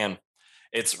man,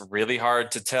 it's really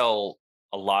hard to tell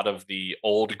a lot of the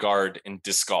old guard in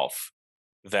disc golf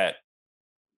that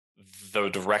the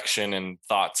direction and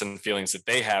thoughts and feelings that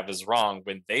they have is wrong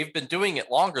when they've been doing it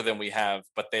longer than we have,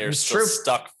 but they're still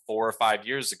stuck 4 or 5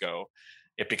 years ago.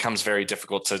 It becomes very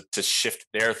difficult to shift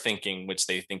their thinking, which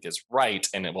they think is right,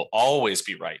 and it will always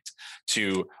be right,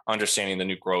 to understanding the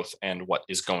new growth and what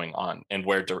is going on and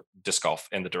where disc golf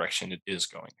and the direction it is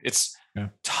going. It's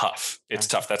tough. It's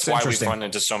tough. That's why we've run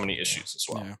into so many issues as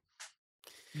well. Yeah.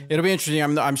 It'll be interesting.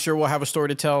 I'm sure we'll have a story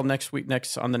to tell next week,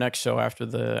 on the next show after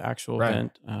the actual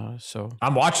event. So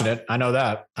I'm watching it. I know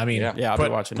that. I mean, I'll be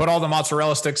watching. Put all the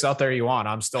mozzarella sticks out there you want.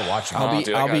 I'm still watching.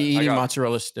 I'll be eating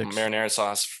mozzarella sticks. Marinara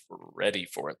sauce ready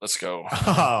for it. Let's go.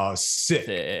 Oh, sick.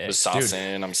 The sauce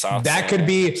in. I'm saucing. That could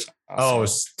be. Oh,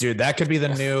 dude, that could be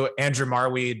the new Andrew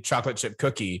Marweed chocolate chip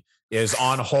cookie. is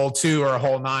on hole 2 or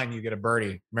hole 9, you get a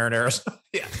birdie. Marineros.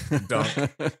 Yeah. Don't.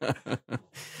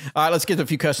 All right, let's get a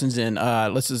few questions in.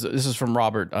 This is from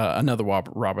Robert, another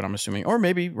Robert, I'm assuming. Or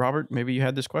maybe, Robert, maybe you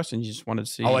had this question. You just wanted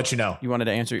to see. I'll let you know. You wanted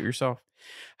to answer it yourself.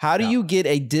 How do you get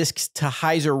a disc to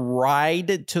hyzer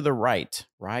ride to the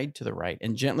right,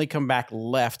 and gently come back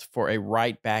left for a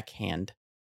right hand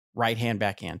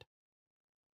backhand?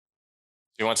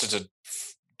 He wants it to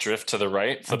drift to the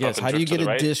right. I guess. How do you get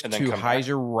a disc to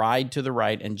hyzer ride to the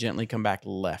right and gently come back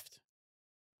left?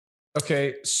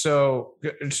 Okay, so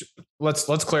let's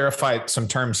clarify some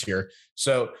terms here.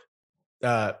 So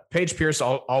Paige Pierce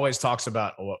always talks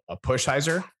about a push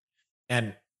hyzer,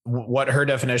 and what her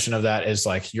definition of that is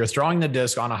like you're throwing the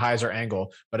disc on a hyzer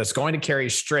angle, but it's going to carry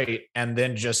straight and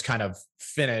then just kind of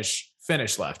finish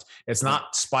left. It's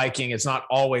not spiking. It's not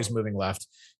always moving left.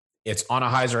 It's on a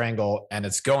hyzer angle and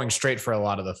it's going straight for a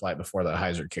lot of the flight before the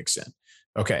hyzer kicks in.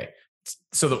 Okay.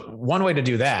 So the one way to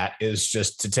do that is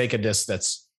just to take a disc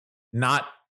that's not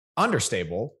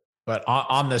understable, but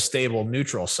on the stable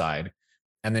neutral side,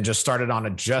 and then just start it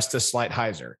on just a slight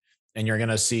hyzer. And you're going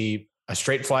to see a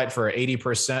straight flight for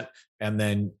 80%. And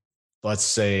then let's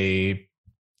say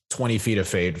 20 feet of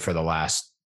fade for the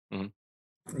last,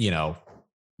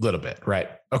 little bit. Right.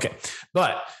 Okay.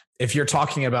 But if you're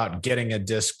talking about getting a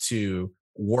disc to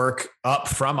work up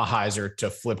from a hyzer to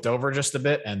flipped over just a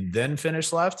bit and then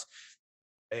finish left,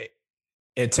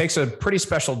 it takes a pretty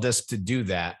special disc to do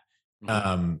that.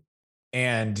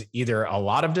 And either a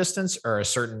lot of distance or a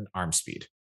certain arm speed.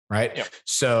 Right. Yep.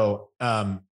 So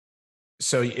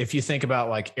if you think about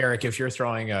like Eric, if you're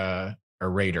throwing a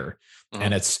Raider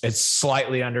and it's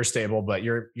slightly understable, but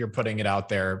you're putting it out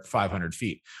there 500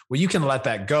 feet. Well, you can let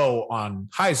that go on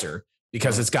hyzer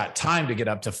because it's got time to get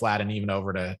up to flat and even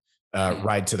over to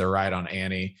ride to the right on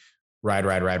Annie, ride,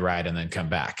 and then come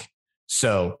back.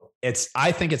 So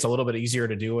I think it's a little bit easier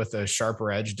to do with a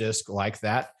sharper edge disc like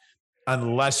that,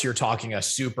 unless you're talking a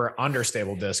super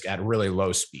understable disc at really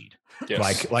low speed.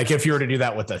 Yes. Like if you were to do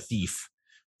that with a Thief,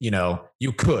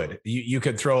 you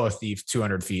could throw a Thief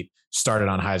 200 feet, start it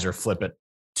on hyzer, flip it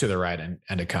to the right and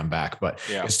to come back. But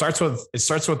it starts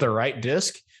with the right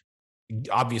disc,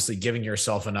 obviously giving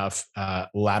yourself enough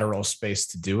lateral space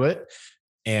to do it.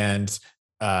 And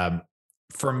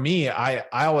for me, I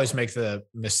always make the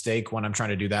mistake when I'm trying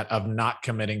to do that of not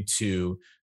committing to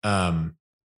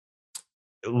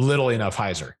little enough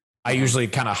hyzer. I usually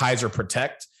kind of hyzer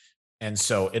protect. And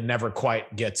so it never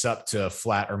quite gets up to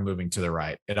flat or moving to the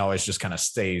right. It always just kind of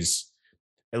stays,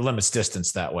 it limits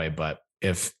distance that way. But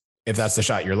if that's the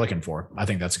shot you're looking for, I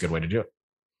think that's a good way to do it.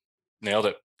 Nailed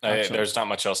it. There's not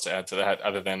much else to add to that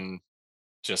other than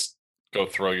just go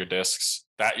throw your discs.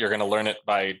 That you're going to learn it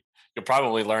you'll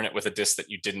probably learn it with a disc that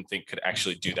you didn't think could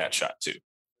actually do that shot too.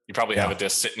 You probably have a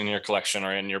disc sitting in your collection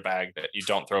or in your bag that you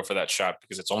don't throw for that shot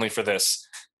because it's only for this.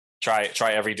 Try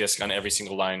every disc on every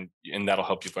single line, and that'll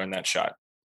help you learn that shot.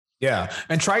 Yeah,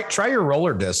 and try your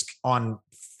roller disc on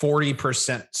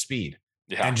 40% speed,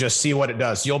 and just see what it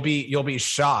does. You'll be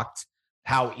shocked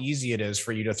how easy it is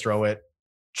for you to throw it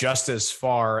just as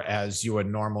far as you would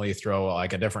normally throw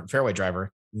like a different fairway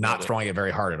driver, not throwing it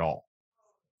very hard at all.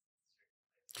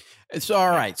 It's all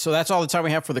right. So that's all the time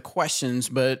we have for the questions.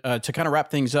 But to kind of wrap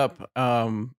things up,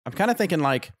 I'm kind of thinking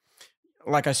like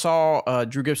I saw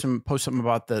Drew Gibson post something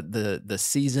about the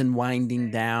season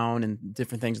winding down and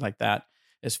different things like that,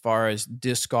 as far as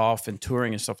disc golf and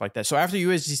touring and stuff like that. So after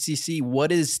USDCC,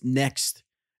 what is next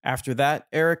after that,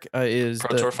 Eric? Is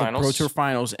Pro Tour Finals. Pro Tour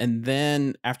Finals. And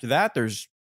then after that, there's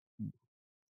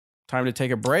time to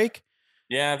take a break.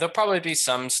 Yeah, there'll probably be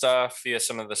some stuff via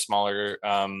some of the smaller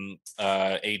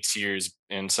A tiers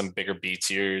and some bigger B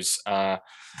tiers. I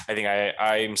think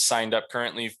I'm signed up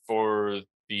currently for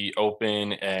the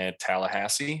Open at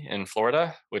Tallahassee in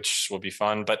Florida, which will be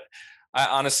fun. But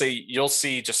honestly, you'll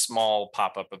see just small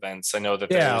pop-up events. I know that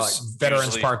there's like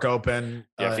Veterans Park Open,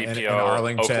 VPO, in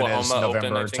Arlington, Oklahoma November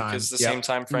Open, I think is the same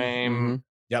time frame. Mm-hmm.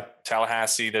 Yep.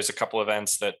 Tallahassee, there's a couple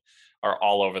events that are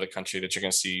all over the country that you're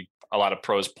going to see a lot of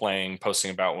pros playing,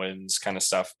 posting about wins kind of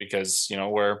stuff, because,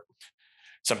 where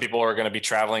some people are going to be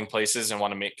traveling places and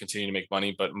want to continue to make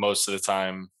money. But most of the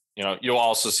time, you'll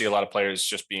also see a lot of players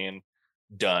just being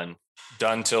done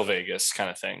till Vegas kind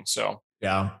of thing. So,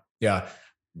 yeah.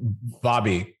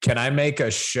 Bobby, can I make a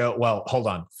show? Well, hold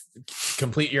on.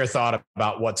 Complete your thought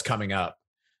about what's coming up.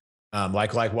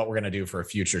 Like what we're going to do for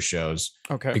future shows.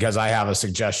 Okay. Because I have a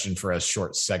suggestion for a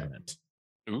short segment.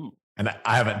 Ooh. And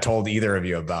I haven't told either of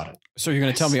you about it. So you're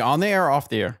going to tell me on the air or off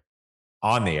the air?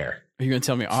 On the air. Are you going to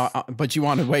tell me, but you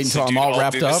want to wait until I'm all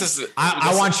wrapped up?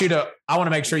 I want to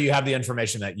make sure you have the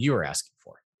information that you are asking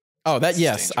for. Oh,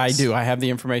 yes, I do. I have the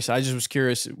information. I just was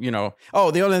curious,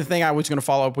 Oh, the other thing I was going to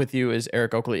follow up with you is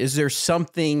Eric Oakley. Is there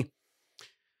something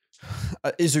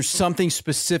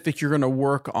specific you're going to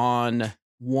work on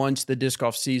once the disc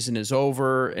golf season is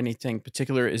over? Anything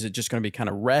particular? Is it just going to be kind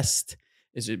of rest?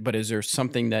 Is there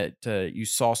something that you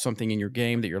saw something in your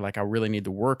game that you're like, I really need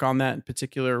to work on that in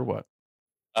particular, or what?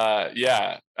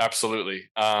 Yeah, absolutely.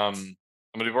 I'm going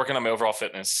to be working on my overall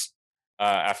fitness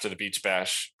after the beach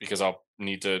bash, because I'll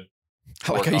need to.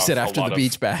 I like how you said after the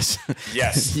beach bash.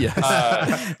 Yes. Yes.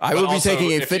 I will be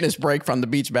taking a fitness break from the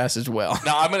beach bash as well.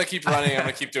 No, I'm going to keep running. I'm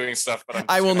going to keep doing stuff, but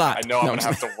I will not. I know I'm going to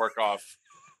have to work off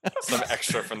some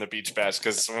extra from the beach bash,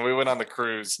 because when we went on the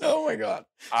cruise, oh my God,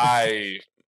 I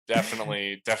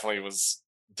definitely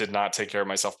did not take care of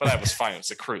myself, but I was fine. It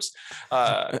was a cruise.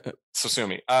 So sue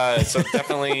me. So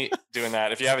definitely doing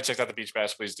that. If you haven't checked out the beach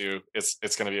bash, please do.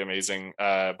 It's going to be amazing.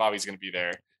 Bobby's going to be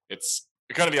there. It's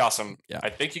going to be awesome. Yeah. I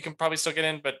think you can probably still get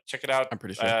in, but check it out. I'm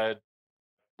pretty sure.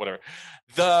 Whatever.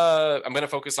 I'm going to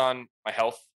focus on my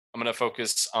health. I'm going to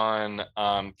focus on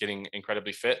getting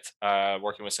incredibly fit,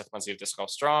 working with Seth Muncy of Disc Golf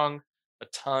Strong a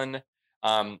ton.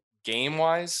 Game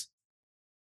wise,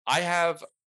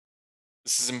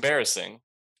 this is embarrassing.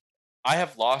 I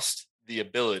have lost the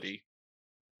ability.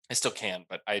 I still can,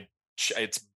 but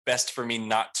it's best for me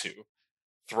not to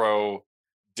throw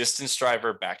distance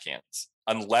driver backhands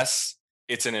unless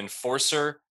it's an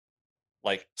enforcer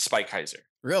like Spike Heiser.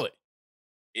 Really?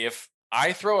 If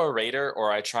I throw a Raider,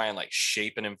 or I try and like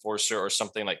shape an enforcer or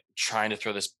something, like trying to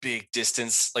throw this big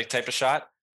distance like type of shot,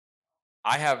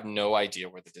 I have no idea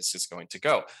where the disc is going to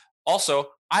go.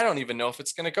 Also, I don't even know if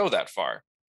it's going to go that far.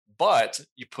 But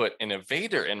you put an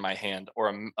Evader in my hand or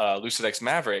a Lucidex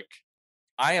Maverick,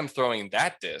 I am throwing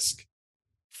that disc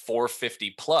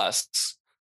 450 plus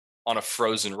on a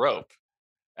frozen rope.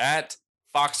 At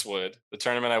Foxwood, the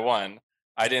tournament I won,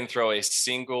 I didn't throw a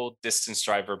single distance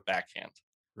driver backhand.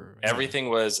 Right. Everything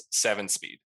was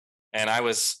 7-speed. And I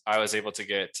was able to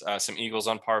get some eagles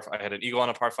on par. I had an eagle on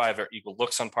a par 5, or eagle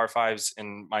looks on par 5s,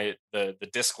 and the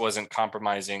disc wasn't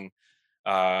compromising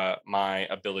my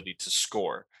ability to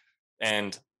score.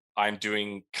 And I'm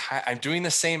doing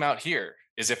the same out here.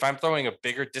 Is if I'm throwing a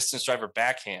bigger distance driver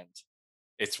backhand,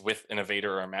 it's with an Evader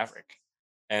or a Maverick,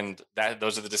 and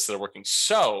those are the discs that are working.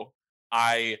 So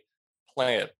I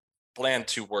plan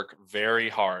to work very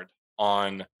hard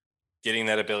on getting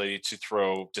that ability to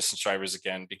throw distance drivers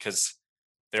again, because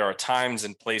there are times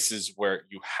and places where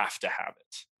you have to have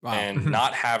it. Wow. And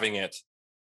not having it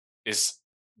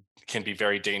can be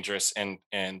very dangerous and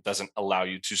doesn't allow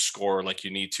you to score like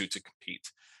you need to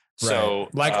compete. Right. So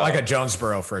like a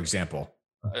Jonesboro, for example,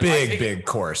 big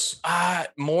course.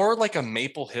 More like a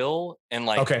Maple Hill, and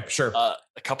like, okay, sure. A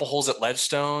couple holes at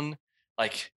Ledgestone.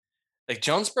 Like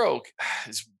Jonesboro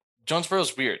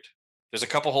is weird. There's a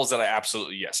couple holes that I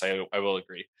absolutely, yes, I will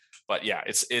agree. But yeah,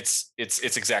 it's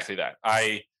exactly that.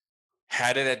 I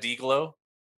had it at Deglow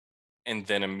and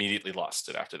then immediately lost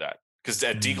it after that. Because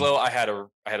at Deglow, I had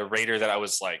a Raider that I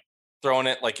was like throwing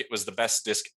it like it was the best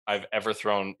disc I've ever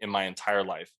thrown in my entire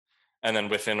life. And then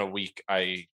within a week,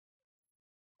 I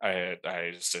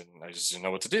just didn't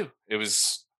know what to do. It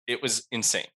was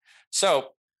insane. So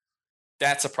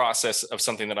that's a process of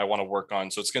something that I want to work on.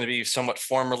 So it's going to be somewhat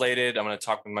form related. I'm going to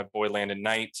talk with my boy Landon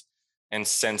Knight and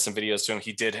send some videos to him.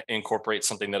 He did incorporate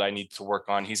something that I need to work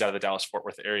on. He's out of the Dallas-Fort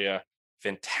Worth area.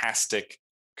 Fantastic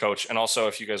coach. And also,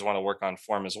 if you guys want to work on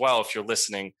form as well, if you're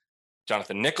listening,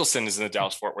 Jonathan Nicholson is in the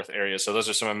Dallas-Fort Worth area. So those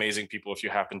are some amazing people if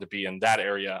you happen to be in that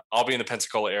area. I'll be in the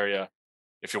Pensacola area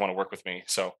if you want to work with me.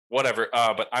 So whatever.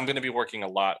 But I'm going to be working a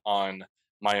lot on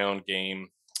my own game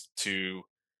to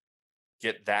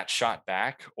get that shot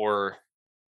back, or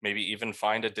maybe even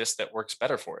find a disc that works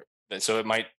better for it. So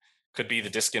could be the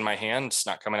disc in my hand, it's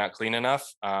not coming out clean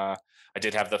enough. I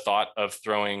did have the thought of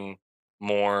throwing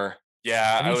more.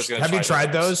 Yeah, Have you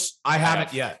tried those? I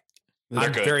haven't yet.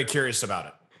 I'm good. Very curious about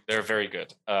it. They're very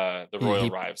good. The Royal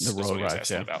Rives. The Royal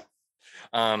Rives, yeah. About.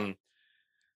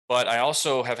 But I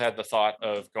also have had the thought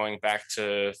of going back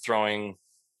to throwing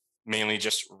mainly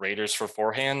just Raiders for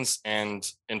forehands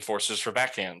and enforcers for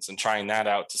backhands, and trying that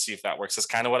out to see if that works. That's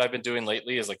kind of what I've been doing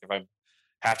lately, is like, if I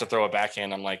have to throw a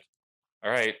backhand, I'm like,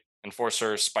 all right,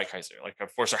 enforcer Spike Heiser, like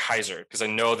enforcer Heiser, because I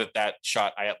know that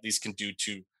shot I at least can do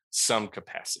to some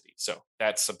capacity. So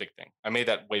that's a big thing. I made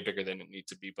that way bigger than it needed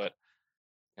to be, but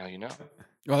now you know.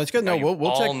 Well, that's good. No,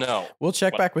 we'll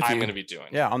check back with you. I'm going to be doing.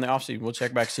 Yeah, on the off season, we'll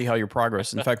check back, see how your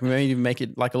progress. In fact, we may even make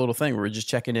it like a little thing where we're just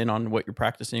checking in on what you're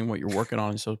practicing, what you're working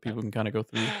on, so people can kind of go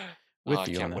through with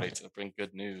you. I can't wait to bring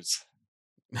good news.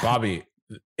 Bobby,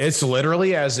 it's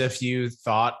literally as if you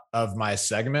thought of my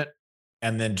segment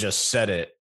and then just said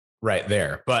it right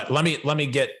there. But let me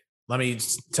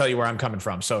tell you where I'm coming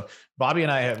from. So Bobby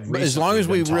and I have, as long as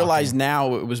we realize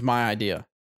now it was my idea,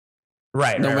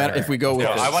 right? No matter if we go with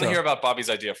it. I want to hear about Bobby's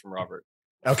idea from Robert.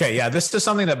 Okay, yeah, this is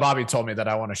something that Bobby told me that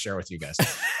I want to share with you guys.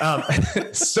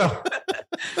 Okay,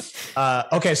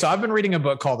 so I've been reading a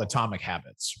book called Atomic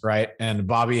Habits, right? And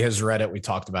Bobby has read it. We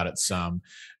talked about it some.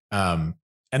 And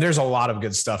there's a lot of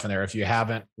good stuff in there. If you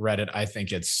haven't read it, I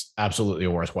think it's absolutely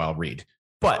a worthwhile read.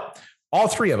 But all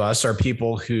three of us are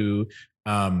people who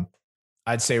I'd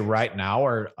say right now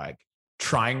are like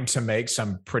trying to make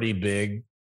some pretty big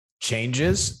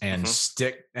changes and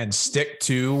stick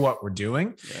to what we're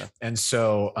doing. Yeah. And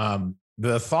so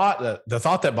the thought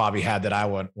that Bobby had that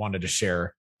I wanted to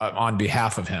share on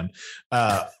behalf of him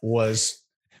was,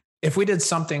 if we did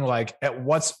something like,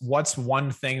 what's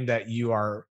one thing that you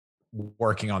are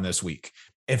working on this week?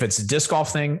 If it's a disc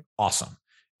golf thing, awesome.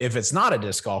 If it's not a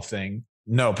disc golf thing,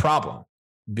 no problem.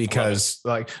 Because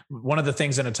like one of the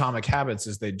things in Atomic Habits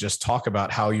is they just talk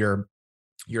about how your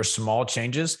small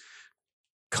changes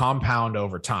compound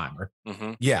over time.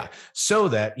 So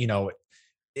that,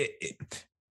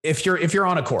 if you're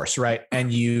on a course, right,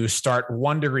 and you start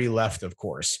 1 degree left of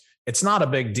course, it's not a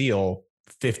big deal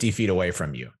 50 feet away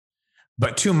from you.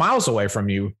 But 2 miles away from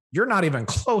you, you're not even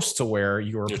close to where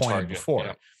you were pointed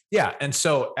before. Yeah. And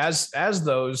so as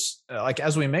those,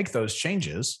 as we make those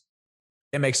changes,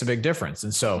 it makes a big difference.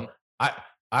 And so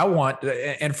I want,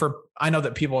 and I know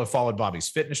that people have followed Bobby's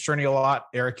fitness journey a lot.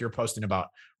 Eric, you're posting about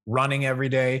running every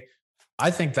day.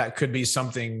 I think that could be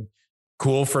something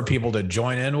cool for people to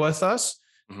join in with us.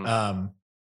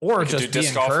 Or just be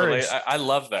encouraged. I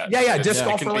love that. Yeah. Disc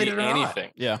golf related or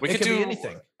anything. Yeah. We could do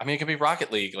anything. I mean, it could be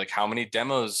Rocket League. Like, how many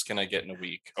demos can I get in a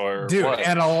week? Or dude, what?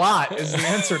 And a lot is the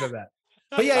answer to that.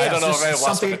 But I don't know if I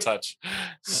lost my touch.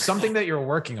 Something that you're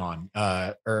working on,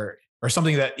 or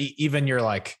something that even you're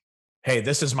like, hey,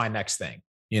 this is my next thing.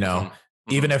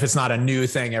 Even if it's not a new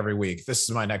thing every week, this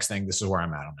is my next thing. This is where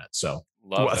I'm at on it. So,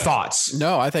 thoughts?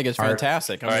 No, I think it's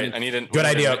fantastic. All right, I need a good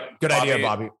idea. Good idea,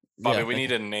 Bobby. Bobby, we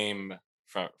need a name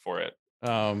for it.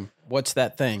 What's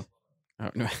that thing? Oh,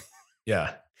 no.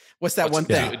 Yeah. What's that one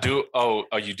thing?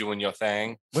 Are you doing your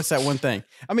thing? What's that one thing?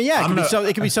 I mean, yeah,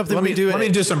 it could be something we do. Let me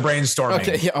do some brainstorming.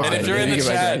 Okay. Yeah, and if you're in the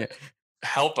chat,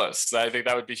 help us. I think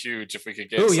that would be huge if we could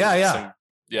get.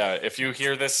 If you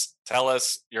hear this, tell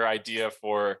us your idea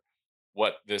for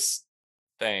what this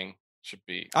thing should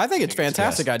be. I think it's a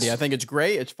fantastic idea. I think it's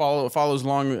great. It follows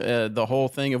along the whole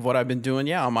thing of what I've been doing.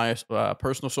 Yeah, on my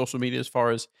personal social media. As far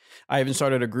as I even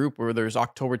started a group where there's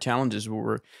October challenges where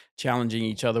we're challenging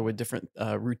each other with different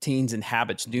routines and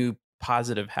habits, new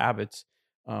positive habits.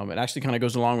 It actually kind of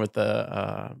goes along with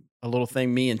a little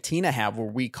thing me and Tina have where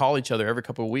we call each other every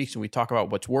couple of weeks and we talk about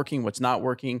what's working, what's not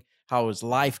working, how is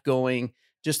life going,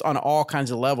 just on all kinds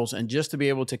of levels. And just to be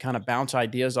able to kind of bounce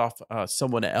ideas off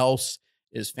someone else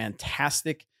is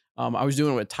fantastic. I was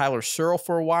doing it with Tyler Searle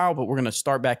for a while, but we're going to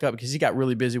start back up because he got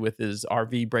really busy with his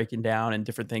RV breaking down and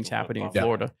different things happening in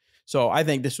Florida. So I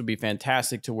think this would be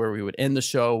fantastic to where we would end the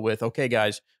show with, okay,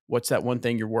 guys, what's that one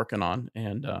thing you're working on?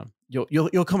 And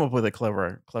you'll come up with a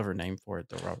clever name for it,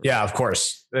 though, Robert. Yeah, of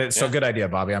course. So good idea,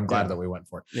 Bobby. I'm glad that we went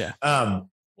for it. Yeah.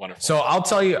 Wonderful. So I'll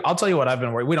tell you what I've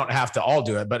been working. We don't have to all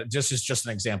do it, but this is just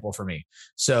an example for me.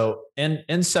 So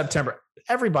in September,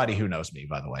 everybody who knows me,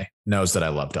 by the way, knows that I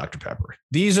love Dr. Pepper.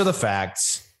 These are the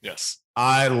facts. Yes.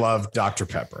 I love Dr.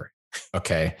 Pepper.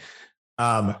 Okay.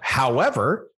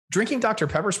 However, drinking Dr.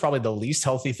 Pepper is probably the least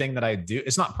healthy thing that I do.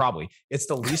 It's not probably, it's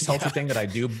the least healthy thing that I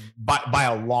do by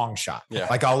a long shot. Yeah.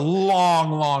 Like a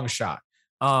long shot.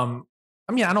 I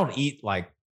mean, I don't eat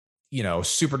like,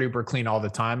 super duper clean all the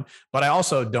time, but I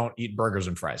also don't eat burgers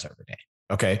and fries every day.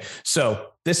 Okay.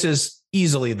 So this is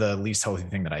easily the least healthy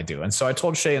thing that I do. And so I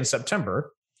told Shay in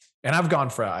September, and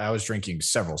I was drinking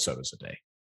several sodas a day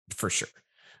for sure.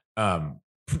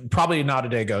 Probably not a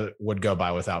day would go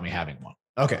by without me having one.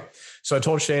 Okay. So I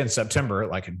told Shay in September,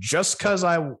 like, just cause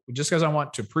I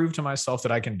want to prove to myself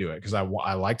that I can do it, because I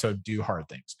like to do hard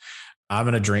things, I'm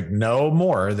going to drink no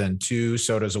more than 2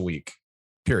 sodas a week,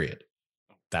 period.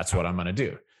 That's what I'm going to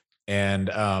do. And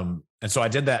so I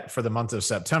did that for the month of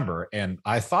September, and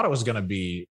I thought it was going to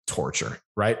be torture,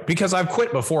 right? Because I've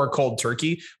quit before cold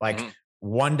turkey, like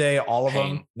one day, all of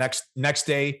them, next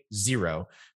day, 0.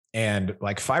 And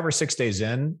like 5 or 6 days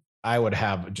in, I would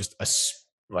have just a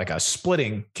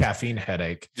splitting caffeine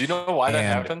headache. Do you know why that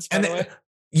happens? By the way?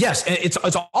 Yes. And it's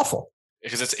awful.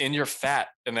 Because it's in your fat,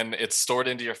 and then it's stored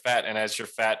into your fat. And as your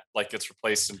fat gets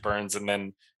replaced and burns, and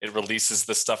then it releases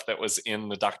the stuff that was in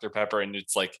the Dr. Pepper, and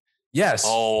it's like Yes.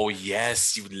 Oh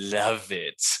yes, you love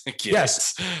it.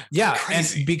 Yes. Yeah.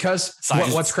 Crazy. And because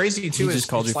what's crazy too is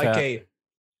it's like fat.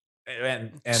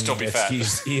 And still be fat.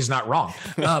 He's not wrong.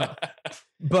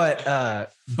 But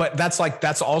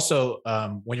that's also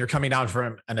when you're coming down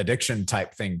from an addiction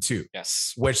type thing too.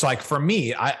 Yes. Which, like, for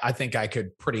me, I think I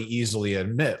could pretty easily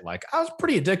admit, like, I was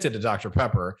pretty addicted to Dr.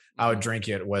 Pepper. I would drink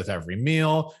it with every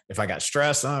meal. If I got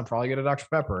stressed, I'd probably get a Dr.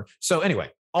 Pepper. So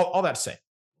anyway, all that to say,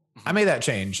 I made that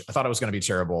change. I thought it was going to be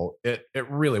terrible. It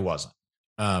really wasn't.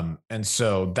 And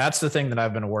so that's the thing that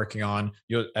I've been working on.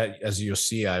 As you'll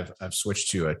see, I've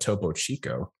switched to a Topo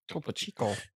Chico.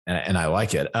 And I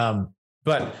like it.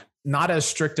 But not as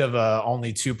strict of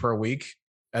only 2 per week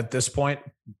at this point,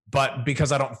 but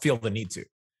because I don't feel the need to.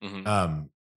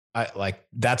 I like,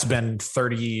 that's been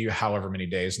 30, however many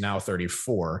days now,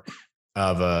 34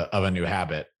 of a new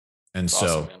habit. And that's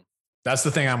so awesome, that's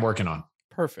the thing I'm working on.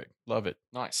 Perfect. Love it.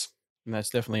 Nice. And that's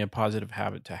definitely a positive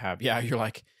habit to have. Yeah. You're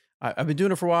like, I've been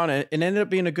doing it for a while and it ended up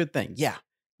being a good thing. Yeah.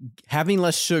 Having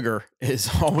less sugar is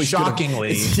always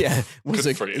shockingly.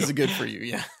 Is good for you.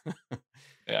 Yeah.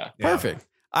 Yeah. Perfect.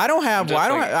 I don't have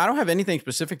I don't have anything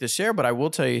specific to share, but I will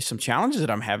tell you some challenges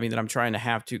that I'm having that I'm trying to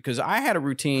have too. Cause I had a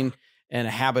routine and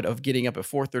a habit of getting up at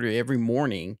 4:30 every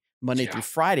morning, Monday through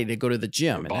Friday, to go to the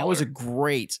gym. And that was a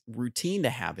great routine to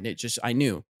have. And it just, I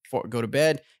knew, go to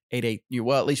bed, 8,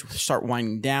 at least start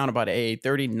winding down about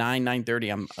 8:30,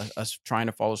 9:30. I'm trying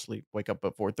to fall asleep, wake up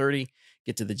at 4:30,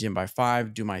 get to the gym by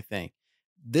 5, do my thing.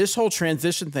 This whole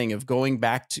transition thing of going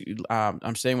back to,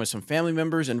 I'm staying with some family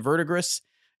members in Verdigris,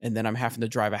 and then I'm having to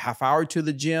drive a half hour to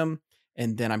the gym.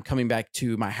 And then I'm coming back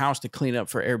to my house to clean up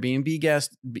for Airbnb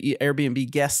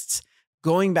guests,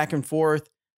 going back and forth,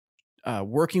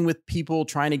 working with people,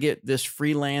 trying to get this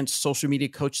freelance social media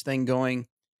coach thing going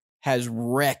has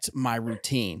wrecked my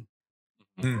routine.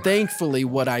 Thankfully,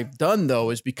 what I've done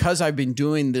though, is because I've been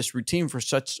doing this routine for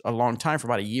such a long time, for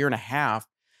about a year and a half,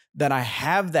 that I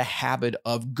have the habit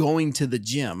of going to the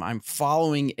gym. I'm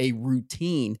following a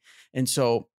routine. And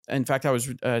so, in fact, I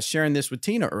was sharing this with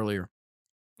Tina earlier.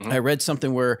 I read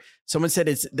something where someone said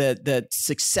it's that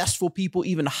successful people,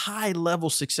 even high level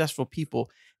successful people,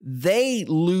 they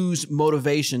lose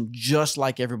motivation just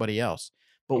like everybody else.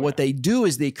 But what they do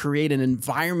is they create an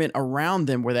environment around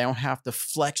them where they don't have to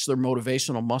flex their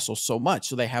motivational muscles so much.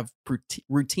 So they have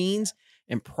routines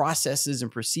and processes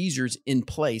and procedures in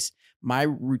place. My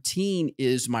routine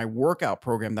is my workout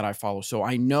program that I follow. So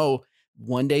I know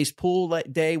one day's pull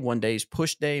day, one day's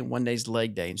push day, and one day's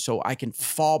leg day. And so I can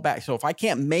fall back. So if I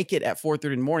can't make it at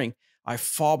 4:30 in the morning, I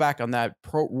fall back on that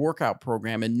workout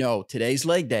program and know today's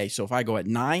leg day. So if I go at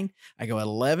 9, I go at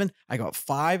 11, I go at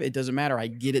 5, it doesn't matter. I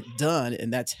get it done.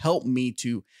 And that's helped me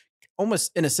to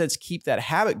almost, in a sense, keep that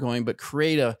habit going, but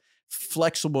create a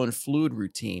flexible and fluid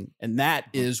routine. And that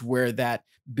is where that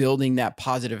building that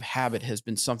positive habit has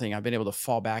been something I've been able to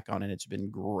fall back on. And it's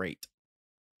been great.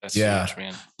 That's huge,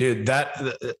 man. Dude,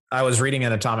 I was reading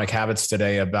in Atomic Habits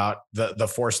today about the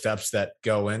 4 steps that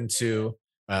go into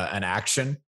an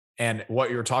action. And what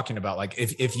you're talking about, like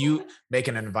if you make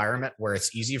an environment where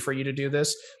it's easy for you to do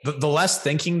this, the less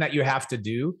thinking that you have to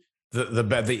do, the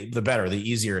better, the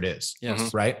easier it is.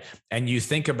 Yes. Right. And when you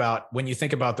think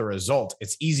about the result,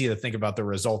 it's easy to think about the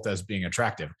result as being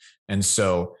attractive. And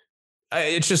so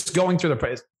it's just going through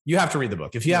you have to read the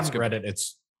book. If you haven't read it,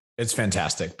 it's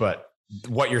fantastic. But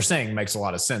what you're saying makes a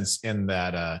lot of sense in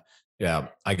that,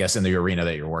 I guess in the arena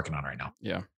that you're working on right now.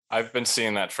 Yeah. I've been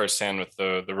seeing that firsthand with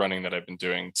the running that I've been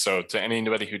doing. So to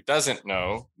anybody who doesn't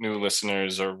know, new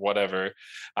listeners or whatever,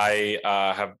 I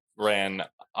have ran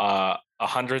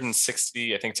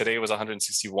 160. I think today was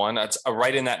 161. That's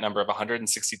right in that number of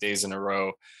 160 days in a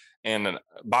row. And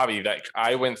Bobby, that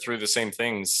I went through the same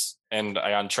things and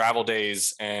on travel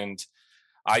days, and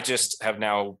I just have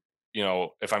now,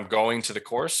 if I'm going to the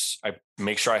course, I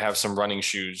make sure I have some running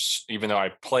shoes, even though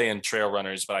I play in trail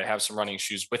runners, but I have some running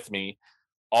shoes with me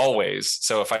always.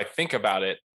 So if I think about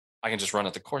it, I can just run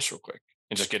at the course real quick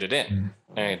and just get it in.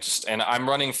 And I'm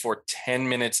running for 10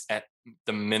 minutes at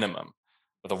the minimum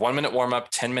with a 1-minute warm up,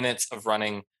 10 minutes of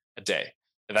running a day.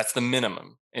 That's the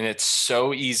minimum. And it's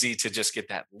so easy to just get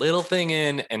that little thing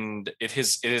in. And it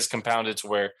is compounded to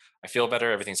where I feel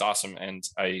better. Everything's awesome. And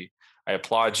I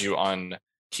applaud you on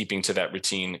keeping to that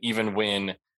routine, even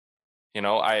when,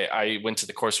 I went to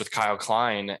the course with Kyle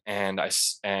Klein and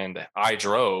I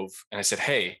drove and I said,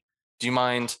 hey, do you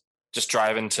mind just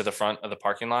driving to the front of the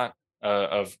parking lot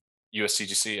of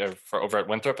USCGC over at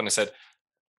Winthrop? And I said,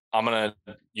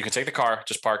 you can take the car,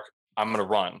 just park. I'm going to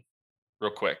run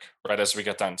real quick right as we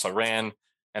got done. So I ran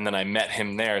and then I met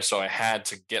him there. So I had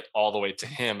to get all the way to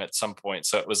him at some point.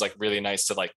 So it was like really nice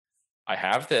to like I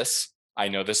have this. I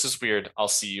know this is weird. I'll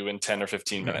see you in 10 or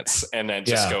 15 minutes, and then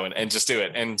just go in and just do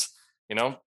it. And, you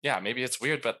know, yeah, maybe it's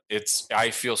weird, but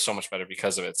I feel so much better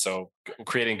because of it. So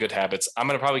creating good habits. I'm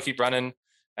going to probably keep running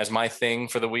as my thing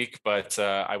for the week, but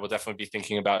I will definitely be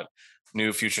thinking about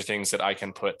new future things that I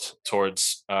can put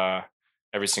towards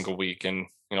every single week. And,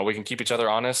 you know, we can keep each other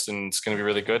honest, and it's going to be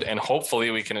really good. And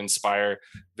hopefully we can inspire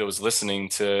those listening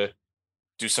to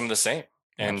do some of the same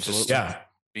and just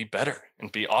be better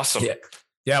and be awesome.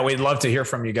 Yeah, we'd love to hear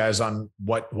from you guys on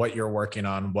what you're working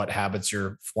on, what habits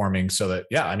you're forming, so that,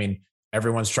 I mean,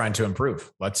 everyone's trying to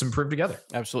improve. Let's improve together.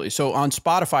 Absolutely. So on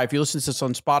Spotify, if you listen to this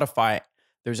on Spotify,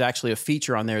 there's actually a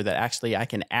feature on there that actually I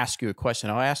can ask you a question.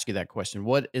 I'll ask you that question.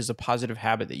 What is a positive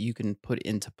habit that you can put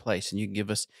into place? And you can give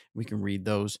us, we can read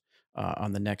those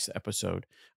on the next episode.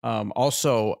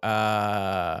 Also,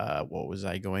 what was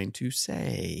I going to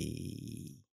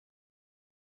say?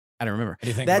 I don't remember.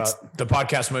 Anything about the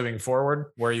podcast moving forward,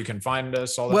 where you can find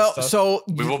us, all that stuff? Well, so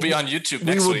we will be on YouTube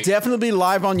next week. We will definitely be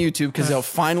live on YouTube because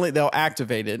they'll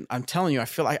activate it. I'm telling you, I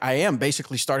feel like I am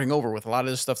basically starting over with a lot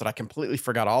of this stuff that I completely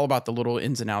forgot all about the little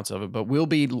ins and outs of it. But we'll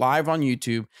be live on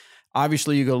YouTube.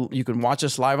 Obviously, you can watch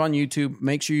us live on YouTube.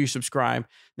 Make sure you subscribe.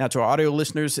 Now, to our audio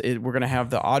listeners, we're going to have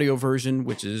the audio version,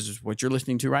 which is what you're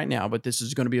listening to right now. But this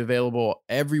is going to be available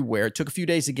everywhere. It took a few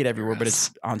days to get everywhere, but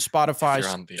it's on Spotify. If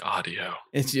you're on the audio.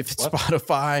 It's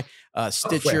Spotify,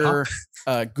 Stitcher,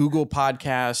 Google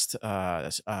Podcast.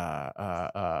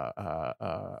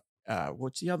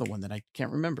 What's the other one that I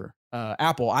can't remember?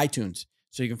 Apple, iTunes.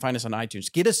 So you can find us on iTunes.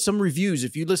 Get us some reviews.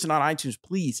 If you listen on iTunes,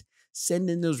 please send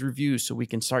in those reviews so we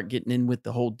can start getting in with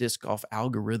the whole disc golf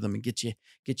algorithm and get you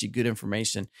good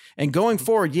information. And going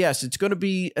forward, yes, it's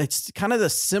kind of the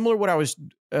similar what I was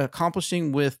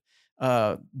accomplishing with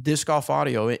disc golf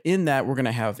audio, in that we're going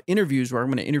to have interviews where I'm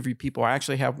going to interview people. I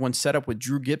actually have one set up with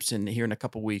Drew Gibson here in a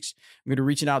couple of weeks. I'm going to be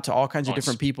reaching out to all kinds of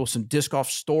different people, some disc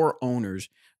golf store owners.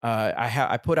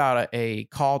 I put out a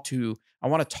call to, I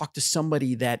want to talk to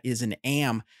somebody that is an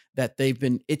AM that they've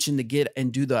been itching to get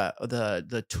and do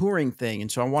the touring thing.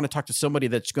 And so I want to talk to somebody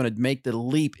that's going to make the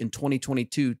leap in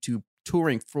 2022 to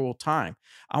touring full time.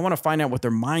 I want to find out what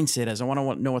their mindset is. I want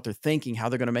to know what they're thinking, how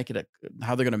they're going to make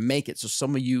it. So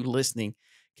some of you listening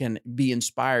can be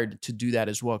inspired to do that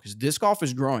as well, because disc golf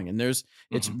is growing, and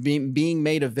it's being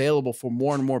made available for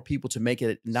more and more people to make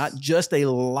it not just a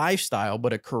lifestyle,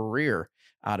 but a career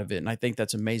out of it. And I think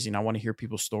that's amazing. I want to hear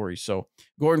people's stories. So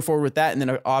going forward with that. And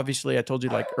then obviously I told you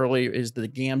like earlier is the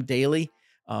GAM Daily,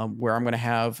 where I'm going to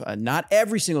have not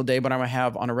every single day, but I'm going to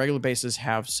have on a regular basis,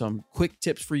 have some quick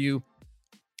tips for you,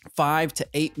 5 to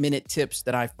 8 minute tips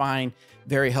that I find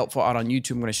very helpful out on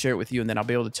YouTube. I'm going to share it with you, and then I'll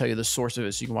be able to tell you the source of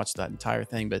it so you can watch that entire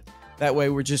thing. But that way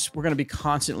we're going to be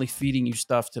constantly feeding you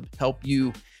stuff to help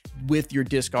you with your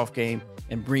disc golf game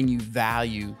and bring you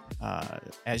value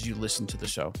as you listen to the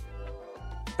show.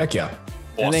 Heck yeah.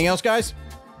 Awesome. Anything else, guys?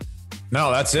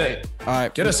 No, that's it. All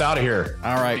right. Get us out of here.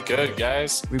 All right. Be good,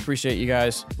 guys. We appreciate you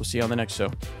guys. We'll see you on the next show.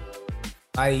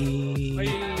 Bye.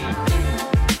 Bye.